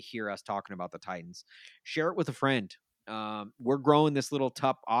tune in to hear us talking about the Titans. Share it with a friend. We're growing this little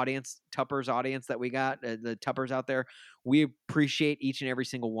Tuppers audience that we got, the Tuppers out there. We appreciate each and every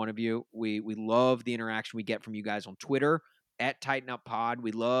single one of you. We love the interaction we get from you guys on Twitter at Tighten Up Pod.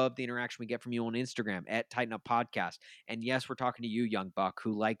 We love the interaction we get from you on Instagram at Tighten Up Podcast. And yes, we're talking to you, young buck,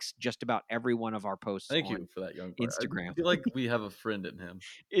 who likes just about every one of our posts. Thank you for that, young buck. Instagram. I feel like we have a friend in him.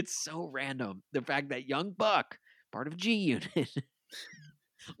 It's so random. The fact that young buck, part of G Unit,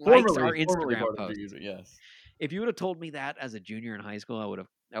 likes our Instagram post. Yes. If you would have told me that as a junior in high school,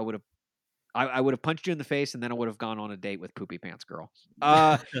 I would have punched you in the face, and then I would have gone on a date with Poopy Pants Girl.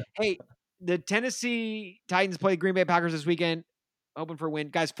 Hey, the Tennessee Titans play Green Bay Packers this weekend. Open for a win.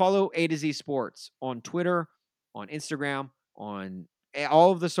 Guys, follow A to Z Sports on Twitter, on Instagram, on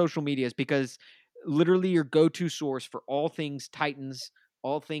all of the social medias, because literally your go-to source for all things Titans,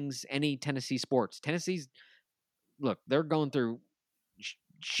 all things any Tennessee sports. Tennessee's, look, they're going through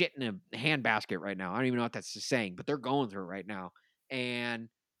shit in a handbasket right now. I don't even know what that's saying, but they're going through it right now. And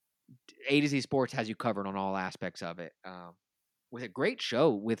A to Z Sports has you covered on all aspects of it. With a great show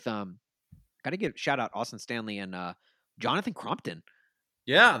with got to give shout out Austin Stanley and Jonathan Crumpton.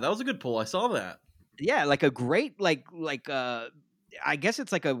 Yeah, that was a good pull. I saw that. Yeah, like a great I guess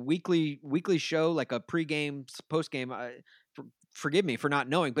it's like a weekly show, like a pregame, postgame. Forgive me for not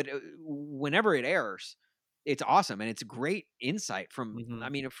knowing, but whenever it airs, it's awesome, and it's great insight from a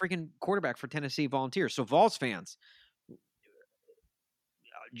freaking quarterback for Tennessee Volunteers. So Vols fans,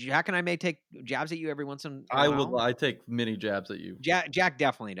 Jack and I may take jabs at you every once in a I while. will. I take many jabs at you. Jack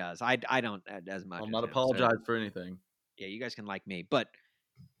definitely does. I don't as much. I'll as not him, apologize so, for anything. yeah, you guys can like me, but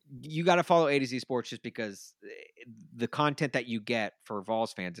you got to follow A to Z Sports just because the content that you get for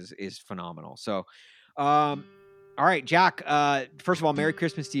Vols fans is phenomenal. So, all right, Jack. First of all, Merry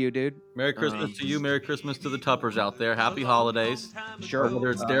Christmas to you, dude. Merry Christmas to you. Merry Christmas to the Tuppers out there. Happy holidays. Sure. Whether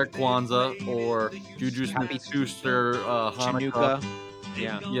it's Derek Kwanzaa or Juju Smith-Schuster, Hanukkah.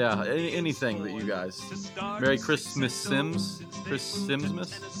 Yeah. Yeah, anything that you guys. Merry Christmas, Sims. Chris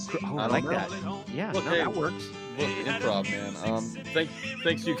Simsmas. Oh, I like that. Yeah, Look, no, hey, that works. Look, improv, man.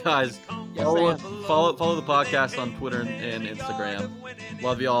 Thanks you guys. Yes, Follow the podcast on Twitter and Instagram.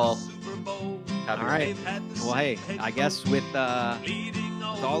 Love y'all. All right. Well, hey, I guess with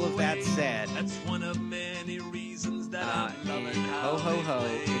all of that said, ho ho ho.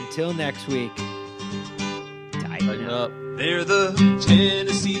 Until next week. Tighten up. They're the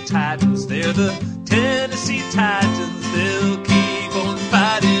Tennessee Titans. They're the Tennessee